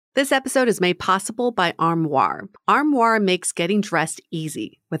This episode is made possible by Armoire. Armoire makes getting dressed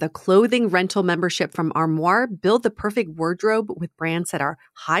easy. With a clothing rental membership from Armoire, build the perfect wardrobe with brands that are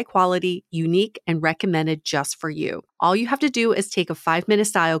high quality, unique, and recommended just for you. All you have to do is take a 5-minute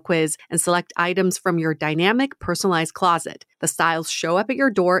style quiz and select items from your dynamic, personalized closet. The styles show up at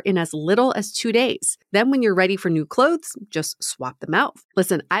your door in as little as 2 days. Then when you're ready for new clothes, just swap them out.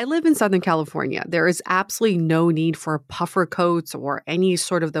 Listen, I live in Southern California. There is absolutely no need for puffer coats or any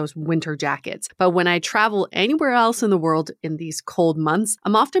sort of those winter jackets. But when I travel anywhere else in the world in these cold months,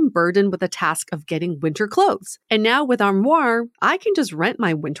 I'm often burdened with the task of getting winter clothes. And now with Armoire, I can just rent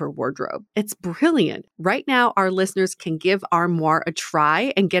my winter wardrobe. It's brilliant. Right now, our listeners can give Armoire a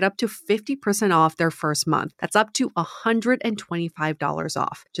try and get up to 50% off their first month. That's up to $125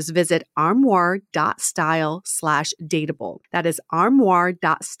 off. Just visit armoire.style/dateable. That is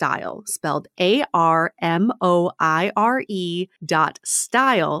armoire.style, spelled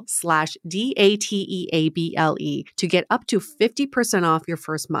ARMOIRE.style/DATEABLE to get up to 50% off your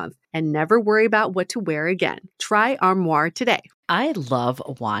first month and never worry about what to wear again. Try Armoire today. I love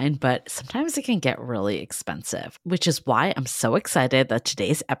wine, but sometimes it can get really expensive, which is why I'm so excited that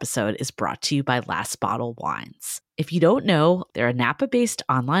today's episode is brought to you by Last Bottle Wines. If you don't know, they're a Napa-based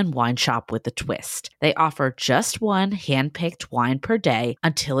online wine shop with a twist. They offer just one hand-picked wine per day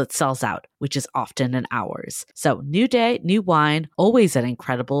until it sells out, which is often in hours. So new day, new wine, always at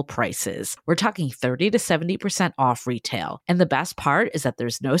incredible prices. We're talking 30 to 70% off retail. And the best part is that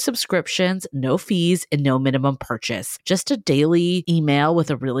there's no subscriptions, no fees, and no minimum purchase. Just a daily email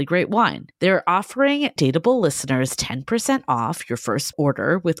with a really great wine. They're offering Dateable listeners 10% off your first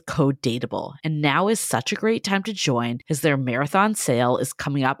order with code Dateable. And now is such a great time to join as their marathon sale is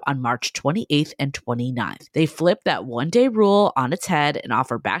coming up on March 28th and 29th. They flip that one-day rule on its head and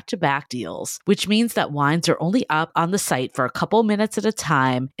offer back-to-back deals, which means that wines are only up on the site for a couple minutes at a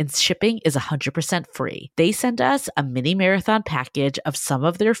time and shipping is 100% free. They sent us a mini marathon package of some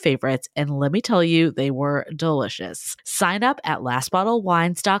of their favorites, and let me tell you, they were delicious. Sign up at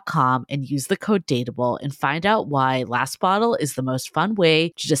lastbottlewines.com and use the code Dateable and find out why Last Bottle is the most fun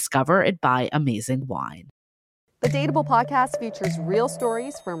way to discover and buy amazing wine. The Dateable podcast features real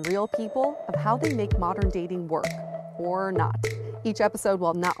stories from real people of how they make modern dating work, or not. Each episode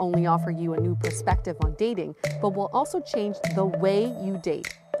will not only offer you a new perspective on dating, but will also change the way you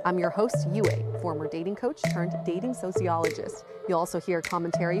date. I'm your host, Yue, former dating coach turned dating sociologist. You'll also hear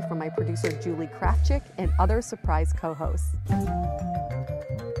commentary from my producer, Julie Krafchick, and other surprise co-hosts.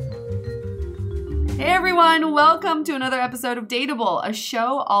 Hey everyone, welcome to another episode of Dateable, a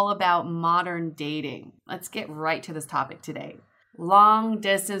show all about modern dating. Let's get right to this topic today. Long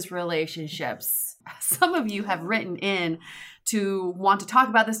distance relationships. Some of you have written in to want to talk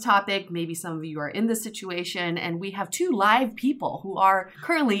about this topic. Maybe some of you are in this situation, and we have two live people who are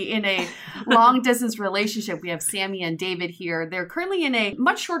currently in a long distance relationship. We have Sammy and David here. They're currently in a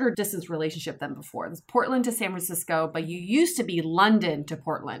much shorter distance relationship than before. It's Portland to San Francisco, but you used to be London to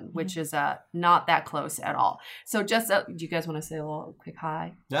Portland, which is not that close at all. So just, do you guys want to say a little quick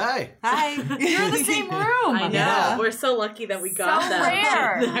hi? Hi. Hi. You're in the same room. I know. Yeah. We're so lucky that we got so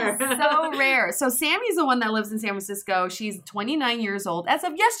rare. So rare. So Sammy's the one that lives in San Francisco. She's 29 years old. As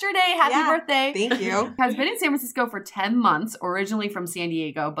of yesterday, happy birthday. Thank you. Has been in San Francisco for 10 months, originally from San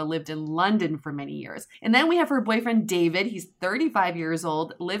Diego, but lived in London for many years. And then we have her boyfriend, David. He's 35 years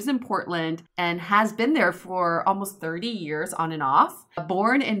old, lives in Portland, and has been there for almost 30 years on and off.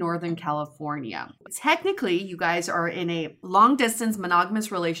 Born in Northern California. Technically, you guys are in a long-distance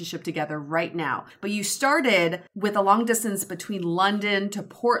monogamous relationship together right now, but you started with a long distance between London to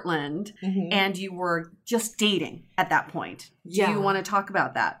Portland, and you were just dating at that point. Do you want to talk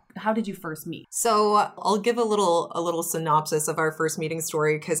about that? How did you first meet? So I'll give a little synopsis of our first meeting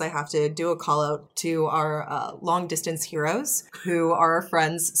story because I have to do a call out to our long distance heroes who are our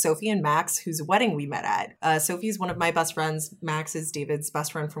friends, Sophie and Max, whose wedding we met at. Sophie is one of my best friends. Max is David's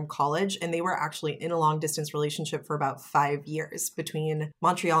best friend from college. And they were actually in a long distance relationship for about 5 years between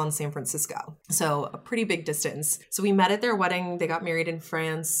Montreal and San Francisco. So a pretty big distance. So we met at their wedding. They got married in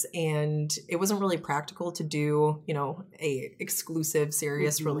France, and it wasn't really practical to do, a exclusive,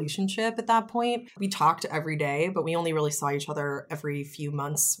 serious relationship at that point. We talked every day, but we only really saw each other every few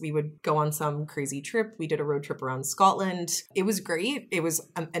months. We would go on some crazy trip. We did a road trip around Scotland. It was great. It was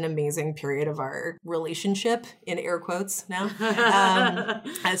an amazing period of our relationship, in air quotes now,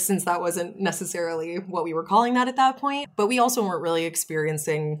 since that wasn't necessarily what we were calling that at that point. But we also weren't really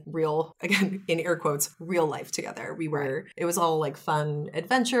experiencing real, again, in air quotes, real life together. It was all like fun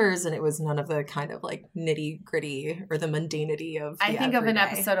adventures, and it was none of the kind of like nitty gritty or the mundane mundanity of I the think of an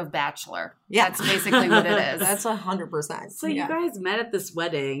everyday. episode of Bachelor. Yeah. That's basically what it is. That's 100%. So you guys met at this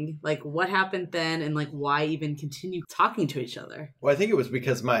wedding. Like, what happened then, and like, why even continue talking to each other? Well, I think it was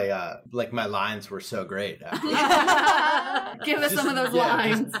because my my lines were so great. Give us some of those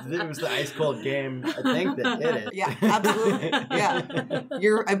lines. It was the ice cold game, I think, that did it. Yeah, absolutely.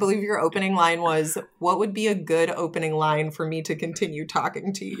 Yeah. I believe your opening line was, what would be a good opening line for me to continue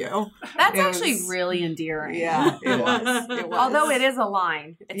talking to you? That's It actually was- really endearing. Yeah, it was. It was. Although it is a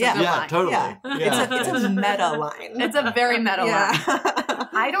line. It's Yeah. a good Yeah, line. totally. Yeah. Yeah. It's a meta line. It's a very meta line. Yeah.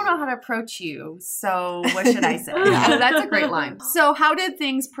 I don't know how to approach you, so what should I say? Oh, that's a great line. So how did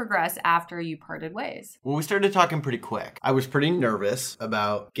things progress after you parted ways? Well, we started talking pretty quick. I was pretty nervous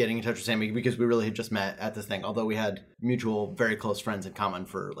about getting in touch with Sammy because we really had just met at this thing, although we had mutual, very close friends in common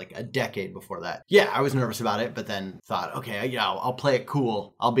for like a decade before that. Yeah, I was nervous about it, but then thought, okay, yeah, I'll play it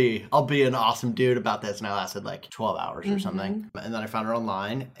cool. I'll be an awesome dude about this. And I lasted like 12 hours or something. And then I found her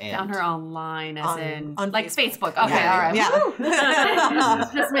online. And Found her online as on like Facebook. Facebook. Okay, Yeah, all right. yeah.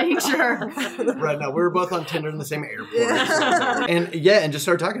 Woo! Just making sure. Right now, we were both on Tinder in the same airport. And just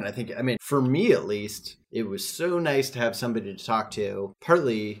started talking. I mean, for me at least, it was so nice to have somebody to talk to,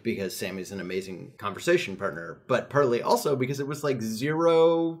 partly because Sammy's an amazing conversation partner, but partly also because it was like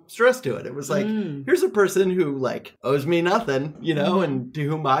zero stress to it. It was like, here's a person who like owes me nothing, and to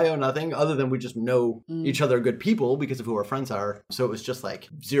whom I owe nothing other than we just know each other good people because of who our friends are. So it was just like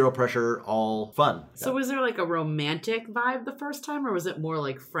zero pressure, all fun. So was there like a romantic vibe the first time, or was it more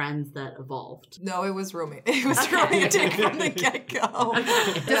like friends that evolved? No, it was romantic. It was romantic from the get-go.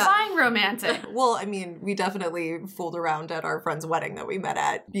 Define romantic. Well, I mean, we definitely fooled around at our friend's wedding that we met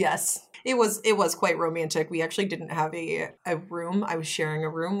at. Yes. It was quite romantic. We actually didn't have a room. I was sharing a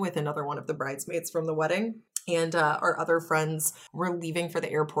room with another one of the bridesmaids from the wedding. And our other friends were leaving for the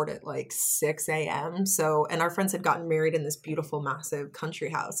airport at like 6 a.m. And our friends had gotten married in this beautiful, massive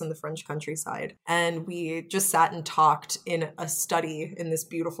country house in the French countryside. And we just sat and talked in a study in this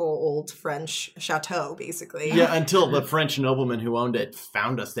beautiful old French chateau, basically. Yeah, until the French nobleman who owned it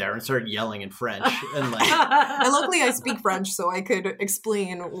found us there and started yelling in French. And like, And luckily I speak French, so I could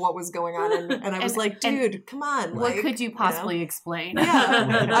explain what was going on. And I was like, dude, come on. What like, could you possibly explain? Yeah.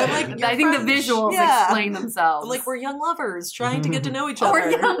 I'm like, I think the visuals explain themselves. Like, we're young lovers trying to get to know each Oh, other.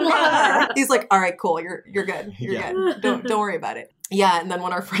 we're young Yeah. lovers. He's like, all right, cool. You're good. You're good. Don't worry about it. Yeah, and then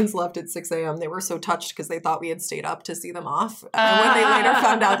when our friends left at 6 a.m., they were so touched because they thought we had stayed up to see them off. And when they later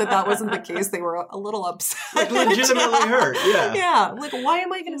found out that wasn't the case, they were a little upset. like legitimately hurt. Yeah. Yeah, like, why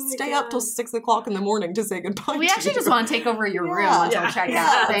am I going to stay up till 6 o'clock in the morning to say goodbye We to actually you? just want to take over your room Yeah. once Yeah. we're checked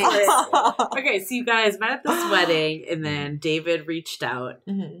Yeah. out. Thanks. Okay, so you guys met at this wedding, and then David reached out.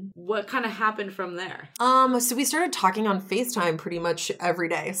 Mhm. What kind of happened from there? So we started talking on FaceTime pretty much every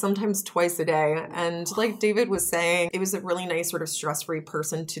day, sometimes twice a day. And like David was saying, it was a really nice sort of stress-free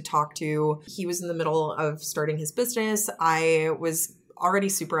person to talk to. He was in the middle of starting his business. I was already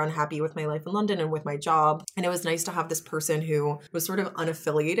super unhappy with my life in London and with my job. And it was nice to have this person who was sort of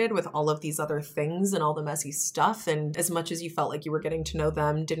unaffiliated with all of these other things and all the messy stuff. And as much as you felt like you were getting to know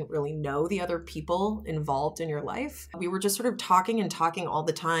them, didn't really know the other people involved in your life. We were just sort of talking all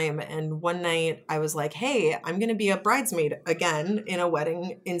the time. And one night I was like, hey, I'm going to be a bridesmaid again in a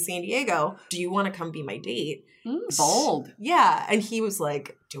wedding in San Diego. Do you want to come be my date? Bold. Yeah. And he was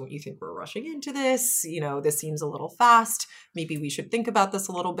like, don't you think we're rushing into this? This seems a little fast. Maybe we should think about this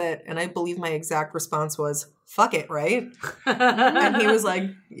a little bit. And I believe my exact response was, fuck it, right? And he was like,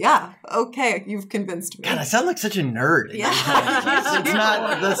 yeah, okay, you've convinced me. God, I sound like such a nerd. Yeah.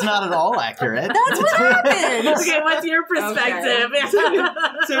 That's not at all accurate. That's what happened. Okay, what's your perspective?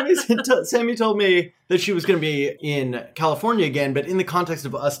 Sammy told me that she was going to be in California again, but in the context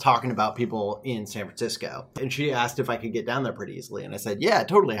of us talking about people in San Francisco. And she asked if I could get down there pretty easily. And I said, yeah,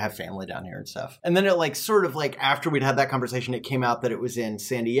 totally. I have family down here and stuff. And then it sort of after we'd had that conversation, it came out that it was in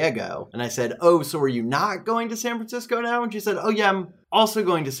San Diego. And I said, oh, so are you not going to San Francisco now? And she said, oh yeah, I'm also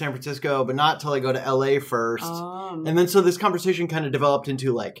going to San Francisco, but not till I go to LA first. And then so this conversation kind of developed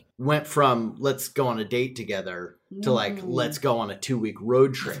into went from let's go on a date together to let's go on a 2-week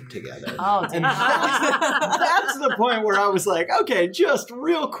road trip together. Oh, And that's the point where I was like, okay, just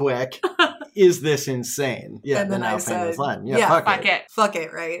real quick, is this insane? Yeah, And then I said, fuck it. Fuck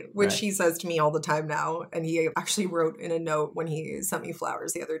it, right? Which Right. he says to me all the time now. And he actually wrote in a note when he sent me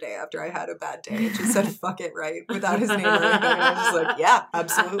flowers the other day after I had a bad day. It just said, fuck it, right? Without his name or anything. And I was just like, yeah,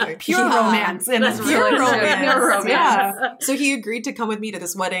 absolutely. Pure Yeah. romance in this Pure relationship. romance. Pure romance. Yeah. So he agreed to come with me to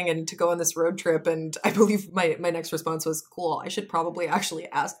this wedding and to go on this road trip. And I believe my next response was, cool, I should probably actually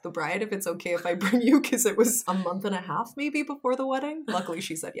ask the bride if it's okay if I bring you, because it was a month and a half maybe before the wedding. Luckily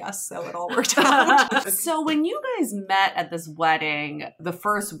she said yes, so it all worked worked out. So when you guys met at this wedding, the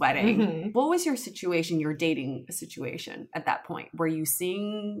first wedding, what was your situation, your dating situation at that point? Were you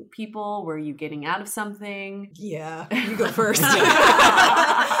seeing people? Were you getting out of something? Yeah, you go first.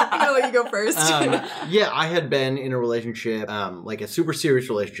 I'm gonna let you go first. Yeah, I had been in a relationship, like a super serious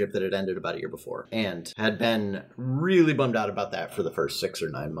relationship that had ended about a year before, and had been really bummed out about that for the first 6 or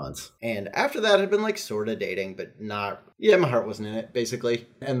 9 months. And after that, I'd been like sort of dating, but not. Yeah, my heart wasn't in it, basically.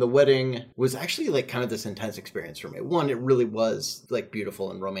 And the wedding was actually like kind of this intense experience for me. One, it really was like beautiful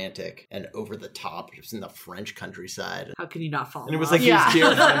and romantic and over the top. It was in the French countryside. How can you not fall in And it was love? like these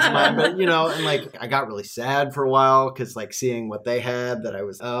dear friends of mine, but and like I got really sad for a while because like seeing what they had, that I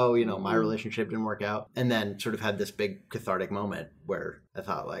was, my relationship didn't work out. And then sort of had this big cathartic moment where I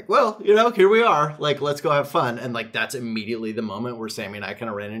thought like, well, here we are. Like, let's go have fun. And like, that's immediately the moment where Sammy and I kind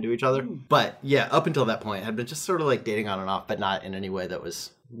of ran into each other. But yeah, up until that point, I had been just sort of like dating on and off, but not in any way that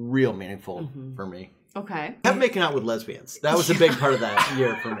was real meaningful for me. Okay. I kept making out with lesbians. That was a big part of that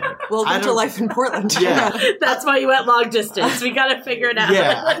year for me. Welcome to life in Portland. Yeah. That's why you went long distance. We got to figure it out.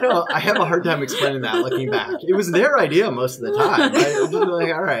 Yeah, I have a hard time explaining that looking back. It was their idea most of the time. I was just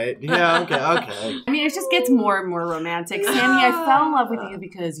like, all right, yeah, okay. I mean, it just gets more and more romantic. Sammy, I fell in love with you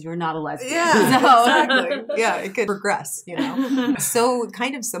because you're not a lesbian. Yeah, So- exactly. Yeah, it could progress, So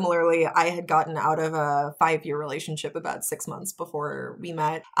kind of similarly, I had gotten out of a 5-year relationship about 6 months before we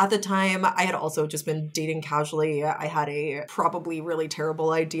met. At the time, I had also just been dating casually. I had a probably really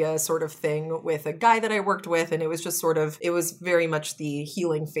terrible idea sort of thing with a guy that I worked with, and it was just it was very much the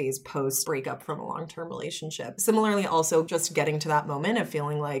healing phase post breakup from a long-term relationship. Similarly, also just getting to that moment of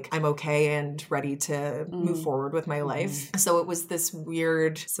feeling like I'm okay and ready to move forward with my life. So it was this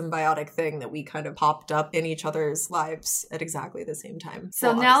weird symbiotic thing that we kind of popped up in each other's lives at exactly the same time. So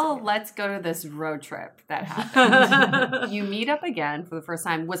Well, now obviously. let's go to this road trip that happened. You meet up again for the first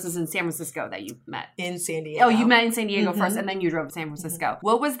time. Was this in San Francisco that you met? In San Diego. Oh, you met in San Diego first, and then you drove to San Francisco.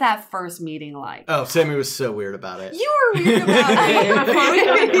 What was that first meeting like? Oh, Sammy was so weird about it. You were weird about it. Before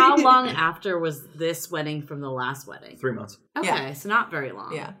we go, how long after was this wedding from the last wedding? 3 months. Okay, Yeah. so not very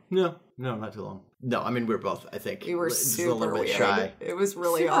long. Yeah. No, not too long. No, I mean, we were both, I think, We were just super a little bit weird. shy. It was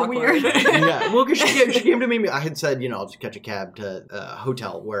really Super awkward. weird. Yeah, well, because she came to me. I had said, I'll just catch a cab to a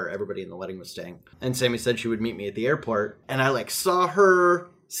hotel where everybody in the wedding was staying. And Sammy said she would meet me at the airport. And I like saw her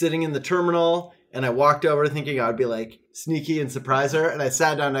sitting in the terminal. And I walked over thinking I would be like sneaky and surprise her. And I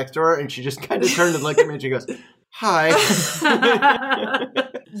sat down next to her and she just kind of turned and looked at me and she goes, hi.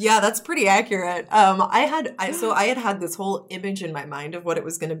 Yeah, that's pretty accurate. I had this whole image in my mind of what it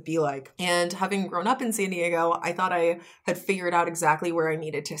was going to be like. And having grown up in San Diego, I thought I had figured out exactly where I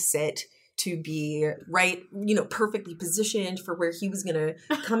needed to sit to be right, perfectly positioned for where he was going to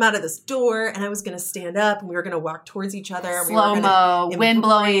come out of this door, and I was going to stand up and we were going to walk towards each other. And Slow-mo, wind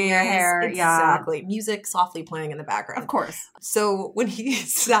blowing in your embrace. hair. Exactly. Music softly playing in the background. Of course. So when he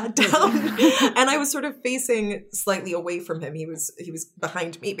sat down and I was sort of facing slightly away from him, he was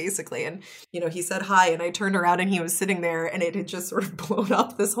behind me basically. And, he said hi and I turned around and he was sitting there, and it had just sort of blown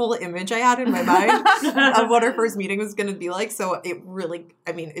up this whole image I had in my mind of what our first meeting was going to be like. So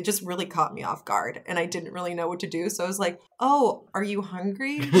it just really caught me off guard and I didn't really know what to do. So I was like, oh, are you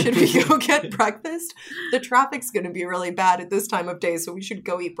hungry? Should we go get breakfast? The traffic's going to be really bad at this time of day, so we should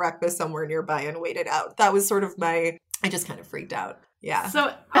go eat breakfast somewhere nearby and wait it out. That was sort of I just kind of freaked out. Yeah.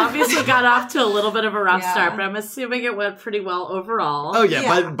 So obviously got off to a little bit of a rough Yeah. start, but I'm assuming it went pretty well overall. Oh, yeah,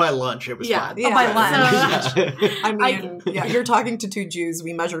 Yeah. By lunch it was fine. Yeah. by lunch. I mean, you're talking to two Jews.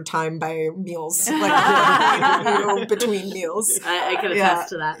 We measure time by meals, like between meals. I can Yeah. attest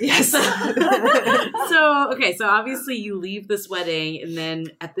to that. Yes. So obviously you leave this wedding, and then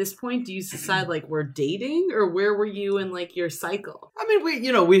at this point, do you decide like we're dating, or where were you in like your cycle? I mean,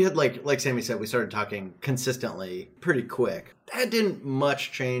 we had like Sammy said, we started talking consistently pretty quick. That didn't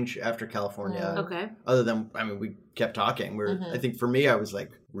much change after California. Okay. Other than, we kept talking. I think for me, I was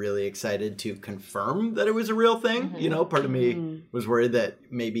like really excited to confirm that it was a real thing. Part of me was worried that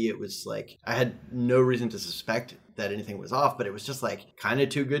maybe it was like, I had no reason to suspect that anything was off, but it was just like kind of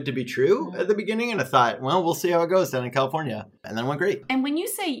too good to be true at the beginning. And I thought, well, we'll see how it goes down in California. And then it went great. And when you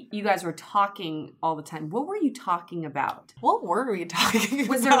say you guys were talking all the time, what were you talking about? What were we talking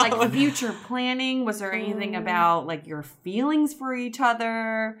Was there about? like future planning? Was there anything about like your feelings for each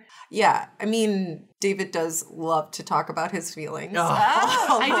other? Yeah, I mean, David does love to talk about his feelings. Oh.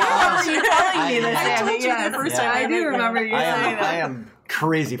 I do remember you telling me this, I Sammy. told you the first time I do remember you saying I that. am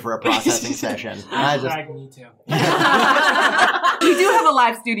crazy for a processing session. Me too. We do have a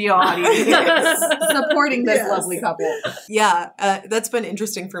live studio audience supporting this lovely couple. Yeah, that's been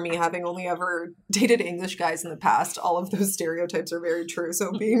interesting for me, having only ever dated English guys in the past. All of those stereotypes are very true.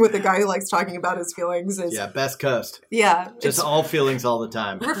 So being with a guy who likes talking about his feelings is best coast. Yeah, just all feelings all the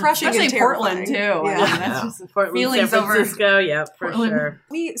time. Refreshing, especially and Portland too. Yeah, I mean, that's just Portland, feelings San Francisco. over. Yep, for sure.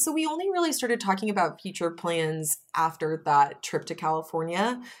 We only really started talking about future plans after that trip to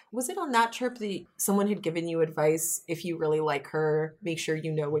California. Was it on that trip that someone had given you advice, if you really like her, make sure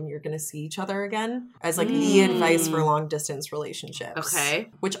you know when you're going to see each other again, as like the advice for long distance relationships? Okay.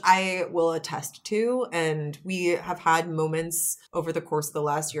 Which I will attest to. And we have had moments over the course of the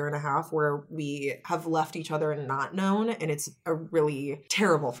last year and a half where we have left each other and not known. And it's a really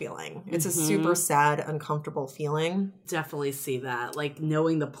terrible feeling. It's a super sad, uncomfortable feeling. Definitely see that, like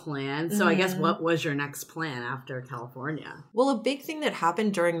knowing the plan. So I guess what was your next plan after California? Well, a big thing that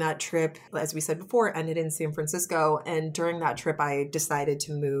happened during that trip, as we said before, ended in San Francisco. And during that trip, I decided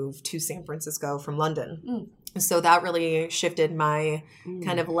to move to San Francisco from London. So that really shifted my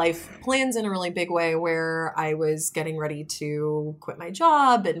kind of life plans in a really big way, where I was getting ready to quit my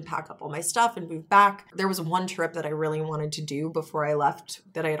job and pack up all my stuff and move back. There was one trip that I really wanted to do before I left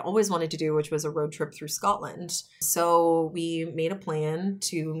that I had always wanted to do, which was a road trip through Scotland. So we made a plan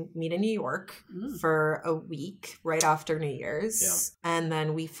to meet in New York for a week right after New Year's. Yeah. And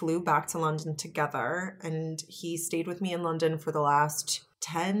then we flew back to London together, and he stayed with me in London for the last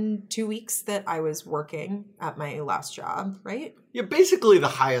 2 weeks that I was working at my last job, right? Yeah, basically the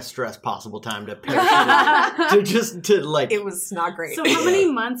highest stress possible time to parachute It was not great. So how many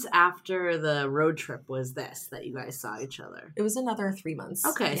months after the road trip was this that you guys saw each other? It was another 3 months.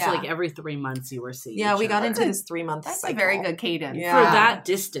 Okay, so like every 3 months you were seeing each other. Yeah, we got into this 3 month That's cycle. a very good cadence. Yeah. For that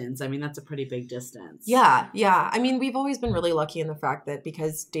distance, I mean, that's a pretty big distance. Yeah. I mean, we've always been really lucky in the fact that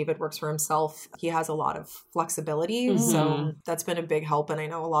because David works for himself, he has a lot of flexibility. So that's been a big help. And I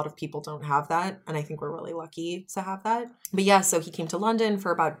know a lot of people don't have that. And I think we're really lucky to have that. But yeah, so he came to London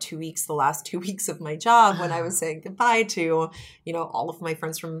for about 2 weeks, the last 2 weeks of my job, when I was saying goodbye to, all of my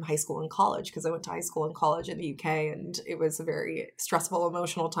friends from high school and college, because I went to high school and college in the UK, and it was a very stressful,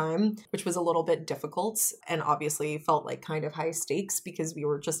 emotional time, which was a little bit difficult and obviously felt like kind of high stakes because we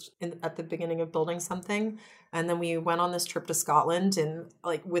were just at the beginning of building something. And then we went on this trip to Scotland, and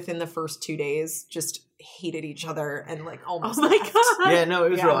like within the first 2 days, just hated each other and like almost left. God. Yeah, no, it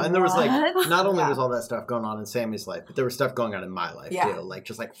was real. And there was like, not only was all that stuff going on in Sammy's life, but there was stuff going on in my life too. Like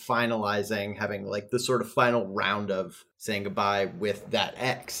just like finalizing, having like the sort of final round of saying goodbye with that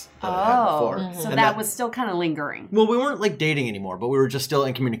ex that I had before. So And that was still kind of lingering. Well, we weren't like dating anymore, but we were just still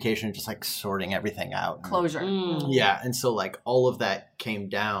in communication, just like sorting everything out. Closure. Yeah, and so like all of that came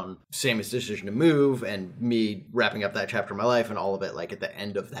down, Sammy's decision to move and me wrapping up that chapter of my life and all of it like at the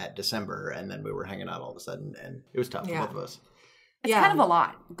end of that December, and then we were hanging out all of a sudden, and it was tough for both of us. It's kind of a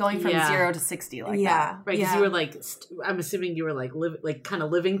lot going from 0 to 60 like that. Right, because you were like, I'm assuming you were like kind of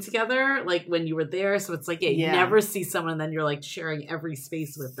living together, like when you were there. So it's like, you never see someone, and then you're like sharing every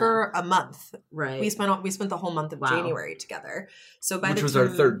space with them for a month. Right, we spent the whole month of January together. So which was our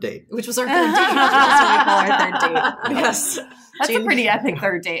third date. Which was our third date. That's what we call our third date. Yes. That's a pretty epic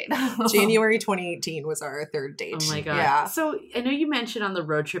third date. January 2018 was our third date. Oh my God. Yeah. So I know you mentioned on the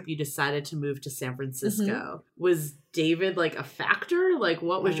road trip you decided to move to San Francisco. Was David like a factor? Like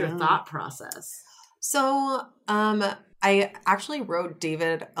what was your thought process? So, I actually wrote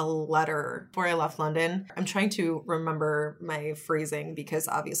David a letter before I left London. I'm trying to remember my phrasing because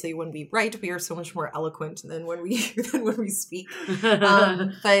obviously when we write, we are so much more eloquent than when we speak.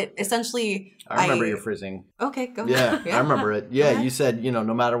 But essentially, I remember your phrasing. Okay, go ahead. Yeah, I remember it. Yeah, Okay. you said, no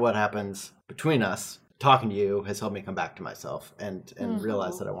matter what happens between us, talking to you has helped me come back to myself and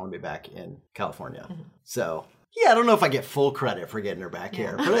realize that I want to be back in California. So... yeah, I don't know if I get full credit for getting her back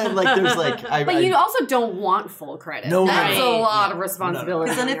here, but like, there's like, but you also don't want full credit. No, that's a lot of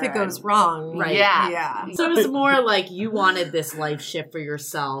responsibility. Because then if it goes wrong, right? Yeah. So it was more like you wanted this life shift for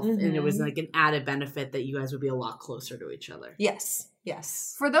yourself, and it was like an added benefit that you guys would be a lot closer to each other. Yes.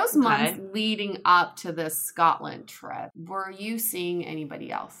 For those months leading up to this Scotland trip, were you seeing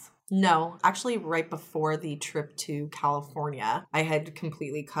anybody else? No, actually right before the trip to California, I had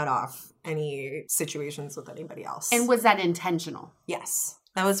completely cut off any situations with anybody else. And was that intentional? Yes.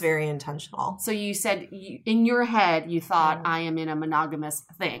 That was very intentional. So you said in your head, you thought, I am in a monogamous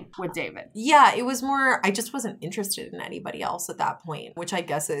thing with David. Yeah, it was more, I just wasn't interested in anybody else at that point, which I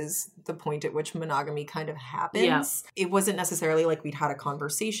guess is the point at which monogamy kind of happens. Yeah. It wasn't necessarily like we'd had a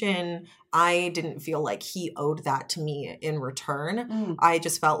conversation. I didn't feel like he owed that to me in return. I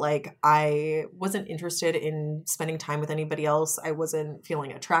just felt like I wasn't interested in spending time with anybody else. I wasn't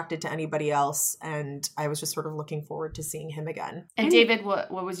feeling attracted to anybody else. And I was just sort of looking forward to seeing him again. And David,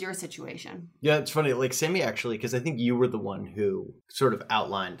 what was your situation? Yeah, it's funny. Like Sammy, actually, because I think you were the one who sort of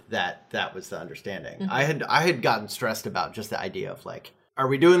outlined that was the understanding. I had gotten stressed about just the idea of like, are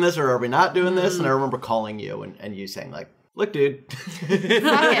we doing this or are we not doing this? And I remember calling you and you saying like, look, dude.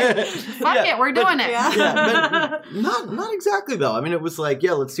 Fuck it, we're doing it. Yeah, but not exactly though. I mean, it was like,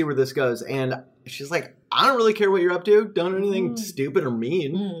 yeah, let's see where this goes. And she's like, I don't really care what you're up to. Don't do anything stupid or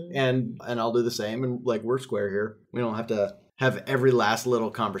mean. And I'll do the same. And like, we're square here. We don't have to have every last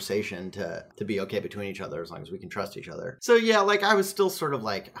little conversation to be okay between each other as long as we can trust each other. So yeah, like I was still sort of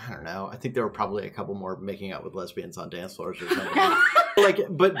like, I don't know. I think there were probably a couple more making out with lesbians on dance floors or something. Like,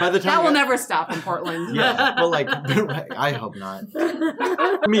 but by the time that will never stop in Portland. Yeah, well, like, I hope not.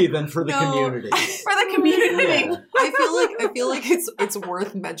 Me, then for the community. For the community. Yeah. I feel like it's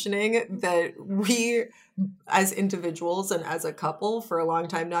worth mentioning that we, as individuals and as a couple, for a long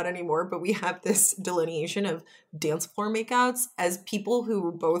time, not anymore, but we have this delineation of dance floor makeouts as people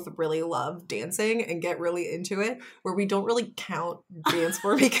who both really love dancing and get really into it, where we don't really count dance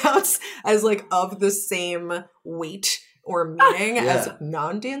floor makeouts as like of the same weight or meaning as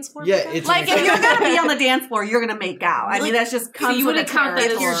non-dance floor. Yeah, it's like if you're gonna be on the dance floor, you're gonna make out. I mean, that's just comes. So you wouldn't count that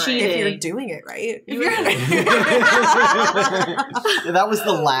as you're cheating if you're doing it right. That was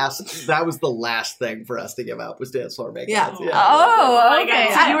the last thing for us to give up was dance floor makeouts. Yeah. Oh, okay.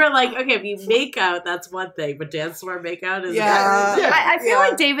 So you were like, okay, if you make out, that's one thing, but dance floor make out is I feel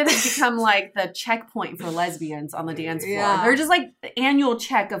like David has become like the checkpoint for lesbians on the dance floor. Yeah. They're just like the annual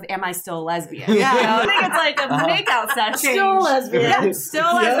check of am I still a lesbian? Yeah. You know? I think it's like a makeout session. Still lesbian. Yeah,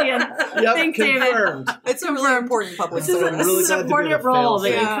 still lesbian. Yep, Thanks, confirmed. David. It's a really important public This service. really is glad an to be the important role that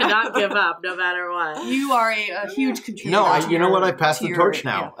fail-safe. you cannot give up no matter what. You are a huge contributor. No, to you know what? I your- passed to the your- torch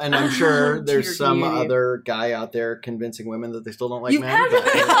now. yeah. And I'm sure To there's your some community. other guy out there convincing women that they still don't like You men. have but-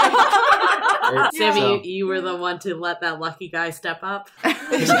 to. Sammy, you were the one to let that lucky guy step up.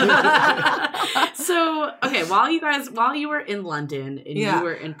 So, okay, while you were in London and you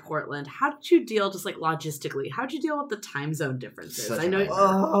were in Portland, how did you deal just like logistically? How did you deal with the time zone differences? Such I a know nightmare.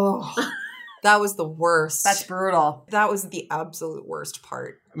 Oh, that was the worst. That's brutal. That was the absolute worst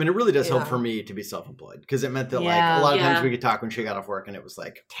part. I mean, it really does help Yeah. for me to be self-employed because it meant that like Yeah. a lot of times Yeah. we could talk when she got off work and it was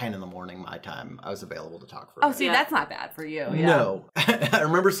like 10 in the morning my time. I was available to talk for a Oh, bit. see, that's not bad for you. Yeah. No. I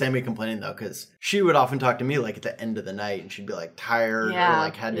remember Sammy complaining though, because she would often talk to me like at the end of the night and she'd be like tired Yeah. or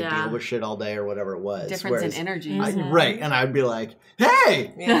like had to Yeah. deal with shit all day or whatever it was. Difference Whereas in energies. right. And I'd be like,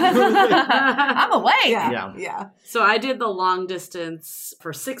 hey! I'm awake. Yeah. Yeah. So I did the long distance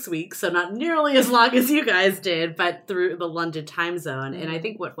for 6 weeks, so not nearly as long as you guys did, but through the London time zone. And I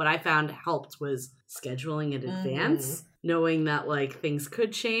think what I found helped was scheduling in advance, knowing that like things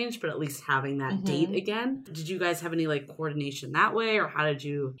could change, but at least having that date again. Did you guys have any like coordination that way, or how did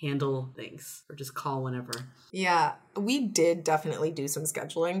you handle things, or just call whenever? Yeah, we did definitely do some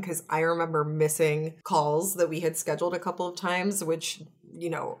scheduling because I remember missing calls that we had scheduled a couple of times, which,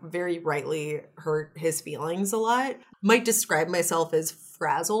 you know, very rightly hurt his feelings a lot. Might describe myself as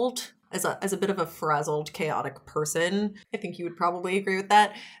frazzled. As a bit of a frazzled, chaotic person. I think you would probably agree with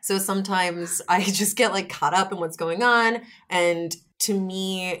that. So sometimes I just get like caught up in what's going on, and to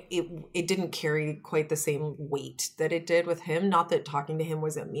me, it didn't carry quite the same weight that it did with him. Not that talking to him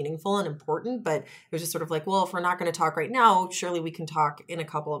wasn't meaningful and important, but it was just sort of like, well, if we're not going to talk right now, surely we can talk in a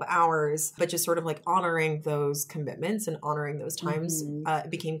couple of hours. But just sort of like honoring those commitments and honoring those times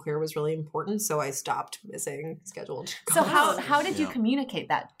it became clear was really important. So I stopped missing scheduled So calls. how did you Yeah. communicate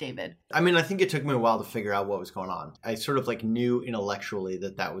that, David? I mean, I think it took me a while to figure out what was going on. I sort of like knew intellectually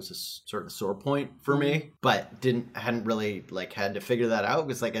that was a sort of a sore point for me, but hadn't really like had to figure that out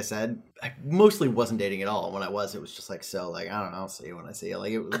because, like I said, I mostly wasn't dating at all. When I was, it was just like, so like, I don't know, I'll see you when I see you.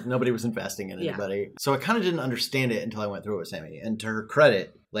 Like nobody was investing in Yeah. anybody. So I kind of didn't understand it until I went through it with Sammy. And to her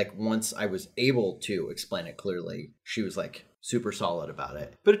credit, like once I was able to explain it clearly, she was like super solid about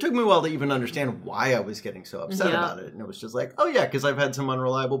it. But it took me a while to even understand why I was getting so upset Yeah. about it. And it was just like, oh yeah, because I've had some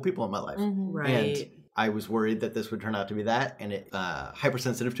unreliable people in my life. Right. I was worried that this would turn out to be that, and it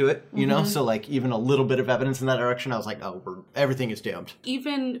hypersensitive to it, you know? So like even a little bit of evidence in that direction, I was like, oh, everything is doomed.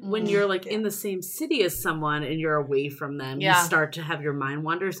 Even when you're like in the same city as someone and you're away from them, you start to have your mind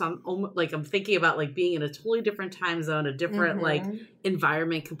wander. So I'm thinking about like being in a totally different time zone, a different like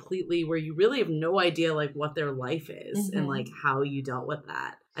environment completely, where you really have no idea like what their life is and like how you dealt with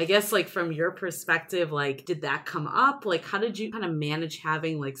that. I guess like from your perspective, like did that come up? Like how did you kind of manage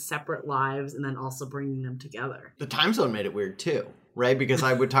having like separate lives and then also bringing them together? The time zone made it weird too, right? Because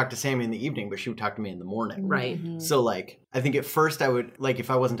I would talk to Sammy in the evening, but she would talk to me in the morning. Right. So like, I think at first I would, like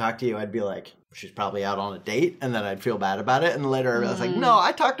if I wasn't talking to you, I'd be like, she's probably out on a date, and then I'd feel bad about it. And later I was like, no,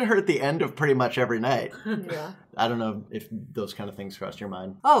 I talked to her at the end of pretty much every night. Yeah. I don't know if those kind of things crossed your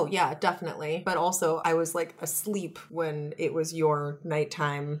mind. Oh, yeah, definitely. But also, I was like asleep when it was your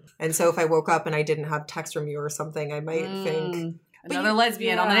nighttime. And so if I woke up and I didn't have text from you or something, I might think... Another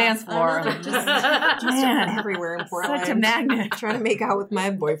lesbian on the dance floor. Just everywhere in Portland. Such a magnet. Trying to make out with my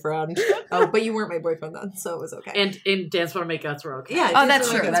boyfriend. Oh, but you weren't my boyfriend then, so it was okay. And in dance floor makeouts were okay. Yeah. Oh,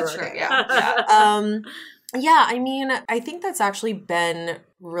 that's true. That's true. Okay. Yeah. Yeah, I mean, I think that's actually been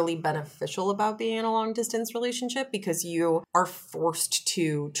really beneficial about being in a long distance relationship, because you are forced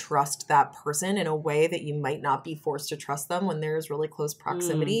to trust that person in a way that you might not be forced to trust them when there's really close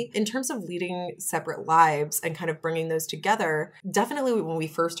proximity. In terms of leading separate lives and kind of bringing those together, definitely when we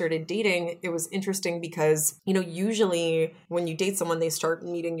first started dating, it was interesting because, you know, usually when you date someone, they start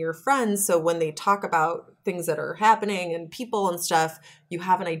meeting your friends. So when they talk about things that are happening and people and stuff, you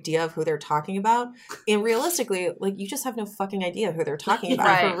have an idea of who they're talking about. And realistically, like, you just have no fucking idea who they're talking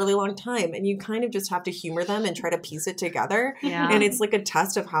about for a really long time. And you kind of just have to humor them and try to piece it together. Yeah. And it's like a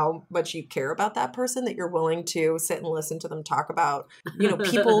test of how much you care about that person, that you're willing to sit and listen to them talk about, you know,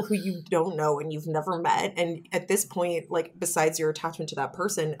 people who you don't know and you've never met. And at this point, like, besides your attachment to that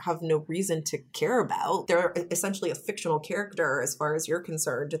person, have no reason to care about. They're essentially a fictional character as far as you're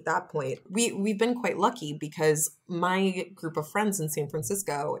concerned at that point. We've been quite lucky because my group of friends in San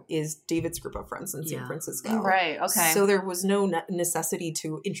Francisco is David's group of friends in San Francisco. Right. Okay. So there was no necessity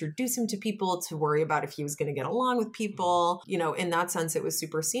to introduce him to people, to worry about if he was going to get along with people. You know, in that sense, it was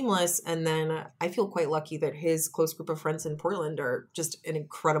super seamless. And then I feel quite lucky that his close group of friends in Portland are just an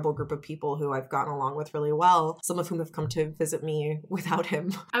incredible group of people who I've gotten along with really well. Some of whom have come to visit me without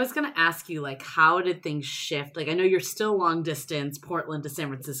him. I was going to ask you, like, how did things shift? Like, I know you're still long distance, Portland to San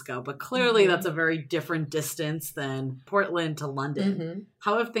Francisco, but clearly that's a very different distance than Portland to London.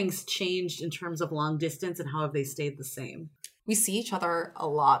 How have things changed in terms of long distance, and how have they stayed the same? We see each other a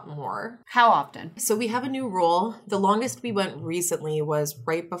lot more. How often? So we have a new rule. The longest we went recently was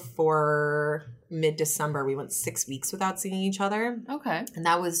right before mid-December. We went 6 weeks without seeing each other. Okay. And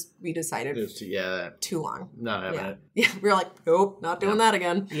that was, we decided, It was too long. not having it. Yeah, we were like, nope, not doing that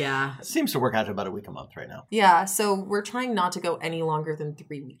again. Yeah. It seems to work out to about a week a month right now. Yeah, so we're trying not to go any longer than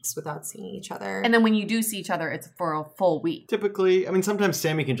 3 weeks without seeing each other. And then when you do see each other, it's for a full week. Typically, I mean, sometimes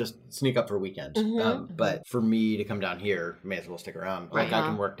Sammy can just sneak up for a weekend. But for me to come down here, may as well stick around. Like, I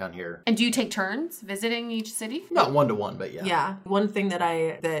can work down here. And do you take turns visiting each city? Not one-to-one, but yeah. Yeah. One thing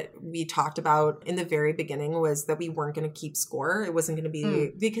that we talked about in the very beginning was that we weren't going to keep score. It wasn't going to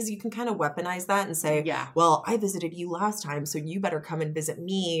be, because you can kind of weaponize that and say, well, I visited you last time, so you better come and visit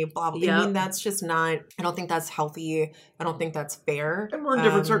me, blah, blah. Yep. I mean, that's just not, I don't think that's healthy. I don't think that's fair. And we're in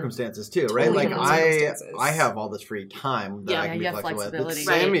different circumstances too, right? Totally Like different circumstances. I have all this free time that I can be you have flexible with. But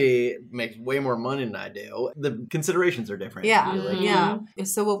flexibility. Sammy makes way more money than I do. The considerations are different. Yeah, Like, yeah.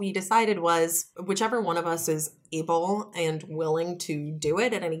 So what we decided was whichever one of us is able and willing to do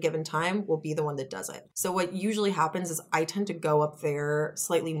it at any given time will be the one that does it. So what usually happens is I tend to go up there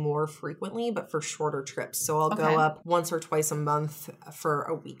slightly more frequently, but for shorter trips. So I'll go up once or twice a month for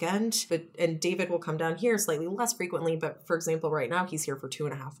a weekend. And David will come down here slightly less frequently. But for example, right now he's here for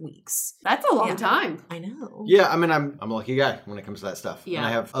 2.5 weeks. That's a long time. I know. Yeah, I mean, I'm a lucky guy when it comes to that stuff. Yeah. And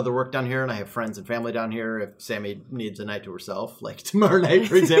I have other work down here, and I have friends and family down here. If Sammy needs a night to herself, like tomorrow night,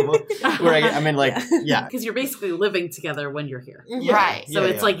 for example, where I mean, like, yeah. Because you're basically living together when you're here. Yeah. Right. So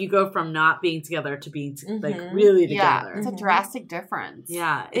it's like you go from not being together to being like really together. It's a drastic difference.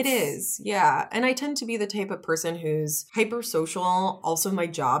 Yeah. It is. Yeah. And I tend to be the type of person who's hyper social. Also, my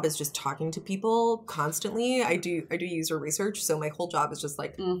job is just talking to people constantly. I do user research. So my whole job is just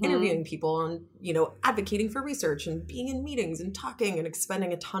like interviewing people and, you know, advocating for research and being in meetings and talking and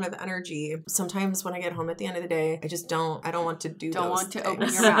expending a ton of energy. Sometimes when I get home at the end of the day, I don't want to do Don't those want to things.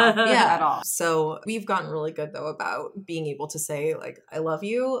 open your mouth Yeah. at all. So we've gotten really good though about being able to say like, I love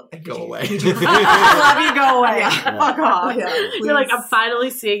you. And Go you away. You Could you Love you, go away. Yeah. Fuck off. Yeah, You're like, please. I'm finally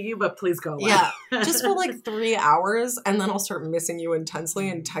seeing you, but please go away. Yeah, just for like 3 hours, and then I'll start missing you intensely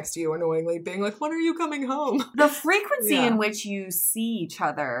and text you annoyingly, being like, when are you coming home? The frequency Yeah. in which you see each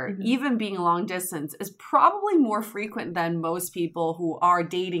other, Mhm. even being long distance, is probably more frequent than most people who are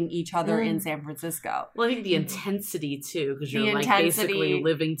dating each other in San Francisco. Well, I think the intensity too, because you're The like intensity. basically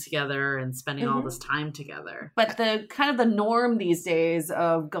living together and spending all Mhm. this time together. But the kind of the norm these days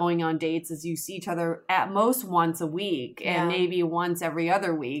of going on dates is you see each other at most once a week and Yeah. maybe once every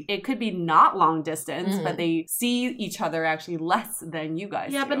other week. It could be not long distance, Mhm. but they see each other actually less than you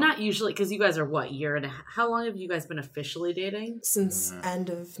guys Yeah, do. but not usually, because you guys are what, year and a half? How long have you guys been officially dating? Since end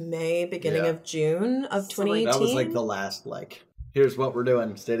of May, beginning Yeah. of June of So, like, 2018. That was like the last, like, here's what we're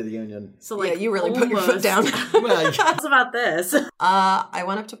doing, State of the Union. So like, yeah, you really put your foot almost- down. Well, Tell us about this. I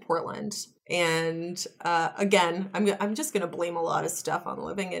went up to Portland, and again, I'm just gonna blame a lot of stuff on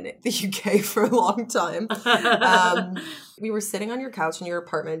living in the UK for a long time. We were sitting on your couch in your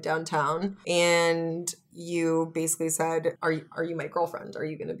apartment downtown, and you basically said, are you my girlfriend? Are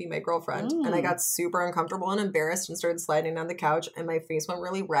you going to be my girlfriend? And I got super uncomfortable and embarrassed and started sliding down the couch, and my face went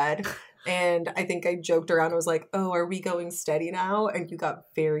really red. And I think I joked around. I was like, oh, are we going steady now? And you got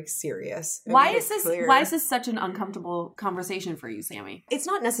very serious. And Why made is it this? clear. Why is this such an uncomfortable conversation for you, Sammy? It's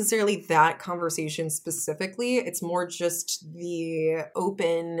not necessarily that conversation specifically. It's more just the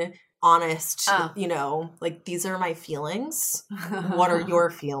open, honest, like, these are my feelings. What are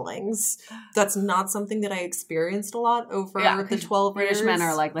your feelings? That's not something that I experienced a lot over the 12 British years. men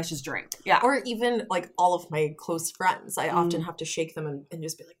are like, let's just drink. Yeah. Or even like all of my close friends. I often have to shake them and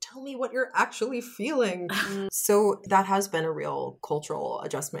just be like, tell me what you're actually feeling. So that has been a real cultural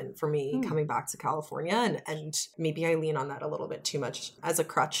adjustment for me coming back to California. And maybe I lean on that a little bit too much as a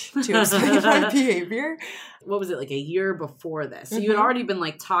crutch to explain my behavior. What was it, like a year before this? So you had already been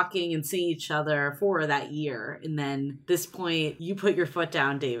like talking and seeing each other for that year. And then this point, you put your foot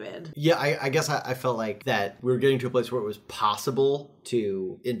down, David. Yeah, I guess I felt like that we were getting to a place where it was possible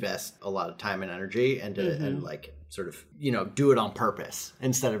to invest a lot of time and energy and to and like sort of, do it on purpose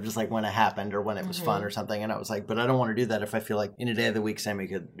instead of just like when it happened or when it was fun or something. And I was like, but I don't want to do that if I feel like in a day of the week, Sammy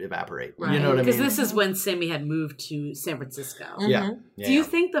could evaporate. Right. You know what I mean? Because this is when Sammy had moved to San Francisco. Yeah. Do you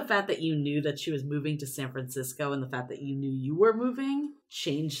think the fact that you knew that she was moving to San Francisco and the fact that you knew you were moving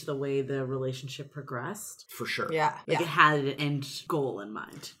changed the way the relationship progressed? For sure. Yeah. Like it had an end goal in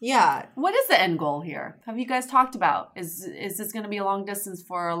mind. Yeah. What is the end goal here? Have you guys talked about? Is this going to be a long distance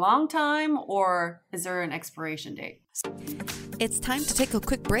for a long time, or is there an expiration date? It's time to take a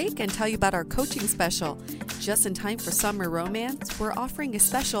quick break and tell you about our coaching special. Just in time for summer romance, we're offering a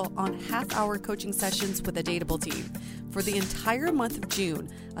special on half-hour coaching sessions with a Dateable team. For the entire month of June,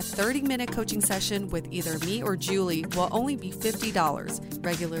 a 30-minute coaching session with either me or Julie will only be $50,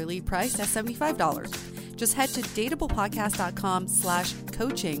 regularly priced at $75. Just head to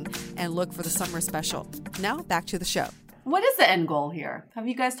dateablepodcast.com/coaching and look for the summer special. Now back to the show. What is the end goal here? Have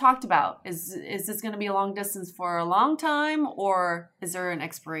you guys talked about? Is this going to be a long distance for a long time, or is there an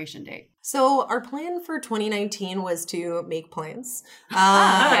expiration date? So our plan for 2019 was to make plans. We're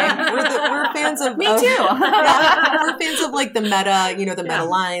fans of... Me too. We're fans of like the meta, the meta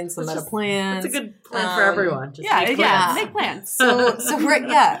lines, the meta plans. It's a good plan for everyone. Just Yeah, make yeah. plans. Make plans. So right,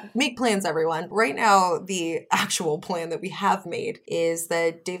 yeah, make plans, everyone. Right now, the actual plan that we have made is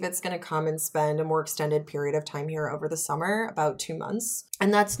that David's going to come and spend a more extended period of time here over the summer, about 2 months.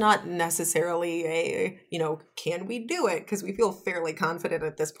 And that's not necessarily a, can we do it? Because we feel fairly confident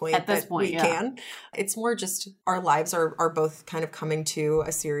at this point we can. It's more just our lives are both kind of coming to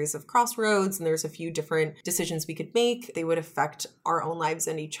a series of crossroads, and there's a few different decisions we could make. They would affect our own lives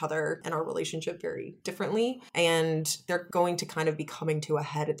and each other and our relationship very differently. And they're going to kind of be coming to a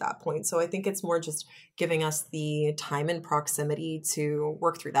head at that point. So I think it's more just giving us the time and proximity to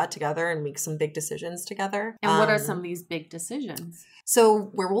work through that together and make some big decisions together. And what are some of these big decisions? So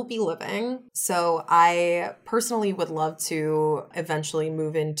where we'll be living. So I personally would love to eventually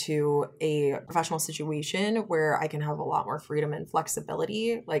move into a professional situation where I can have a lot more freedom and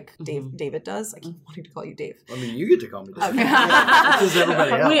flexibility, like David does. I keep wanting to call you Dave. I mean, you get to call me Dave. Okay. This is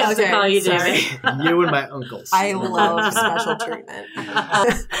everybody else. We have to call you David. You and my uncles. I love special treatment.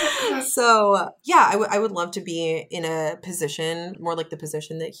 So yeah, I would love to be in a position more like the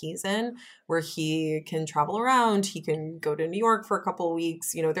position that he's in, where he can travel around, he can go to New York for a couple of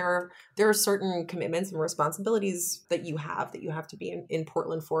weeks. You know, there are certain commitments and responsibilities that you have to be in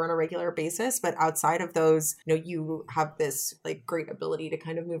Portland for on a regular basis. But outside of those, you know, you have this like great ability to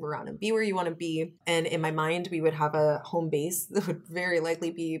kind of move around and be where you want to be. And in my mind, we would have a home base that would very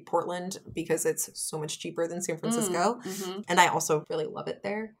likely be Portland because it's so much cheaper than San Francisco. Mm-hmm. And I also really love it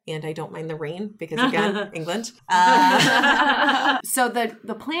there. And I don't mind the rain because, again, England. So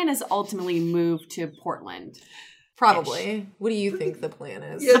the plan is ultimately move to Portland. Probably. What do you think the plan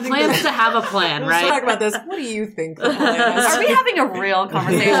is? The plan is to have a plan, Let's right? talk about this. What do you think the plan is? Are we having a real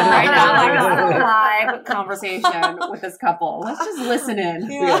conversation right now? Like a live conversation with this couple. Let's just listen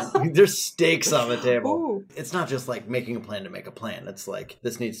in. Yeah. There's stakes on the table. Ooh. It's not just like making a plan to make a plan. It's like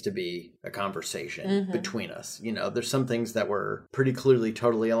this needs to be a conversation between us. You know, there's some things that we're pretty clearly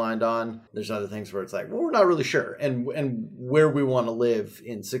totally aligned on. There's other things where it's like, well, we're not really sure. And where we want to live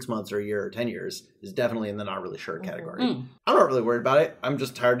in 6 months or a year or 10 years is definitely in the not really sure category. I'm not really worried about it. I'm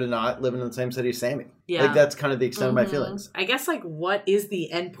just tired of not living in the same city as Sammy. Yeah. Like that's kind of the extent of my feelings. I guess like what is the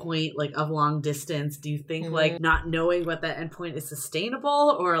end point like of long distance? Do you think like not knowing what that end point is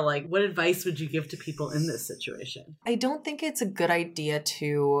sustainable, or like what advice would you give to people in this situation? I don't think it's a good idea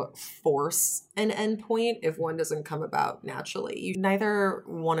to force an endpoint if one doesn't come about naturally. Neither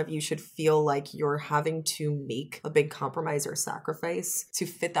one of you should feel like you're having to make a big compromise or sacrifice to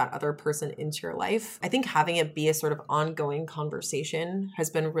fit that other person into your life. I think having it be a sort of ongoing conversation has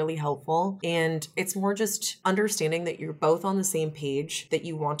been really helpful. And it's more just understanding that you're both on the same page, that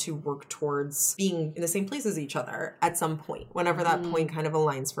you want to work towards being in the same place as each other at some point, whenever that point kind of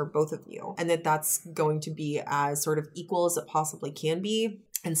aligns for both of you. And that's going to be as sort of equal as it possibly can be.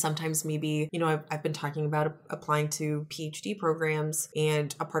 And sometimes maybe, you know, I've been talking about applying to PhD programs,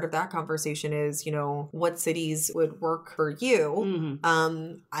 and a part of that conversation is, you know, what cities would work for you.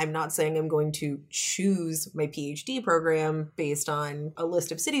 I'm not saying I'm going to choose my PhD program based on a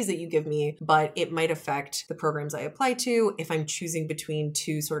list of cities that you give me, but it might affect the programs I apply to. If I'm choosing between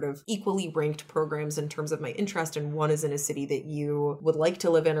two sort of equally ranked programs in terms of my interest, and one is in a city that you would like to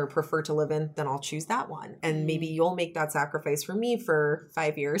live in or prefer to live in, then I'll choose that one. And maybe you'll make that sacrifice for me for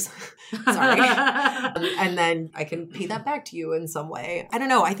 5 years. Sorry. And then I can pay that back to you in some way. I don't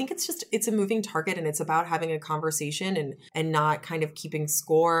know. I think it's a moving target, and it's about having a conversation and not kind of keeping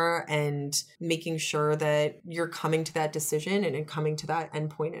score and making sure that you're coming to that decision and coming to that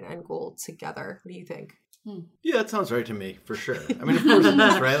end point and end goal together. What do you think? Yeah, that sounds right to me, for sure. I mean, of course it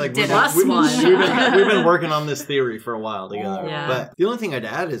is, right? Like, we've been working on this theory for a while together. Yeah. But the only thing I'd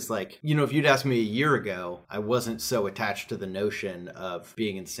add is, like, you know, if you'd asked me a year ago, I wasn't so attached to the notion of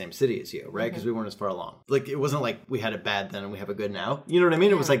being in the same city as you, right? Because we weren't as far along. Like, it wasn't like we had it bad then and we have it good now. You know what I mean?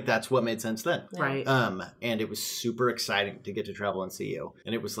 It was like, that's what made sense then. Right. And it was super exciting to get to travel and see you.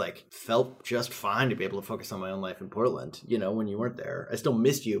 And it was like, felt just fine to be able to focus on my own life in Portland, you know, when you weren't there. I still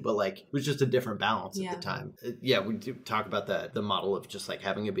missed you, but like, it was just a different balance at the time. Yeah, we do talk about the model of just like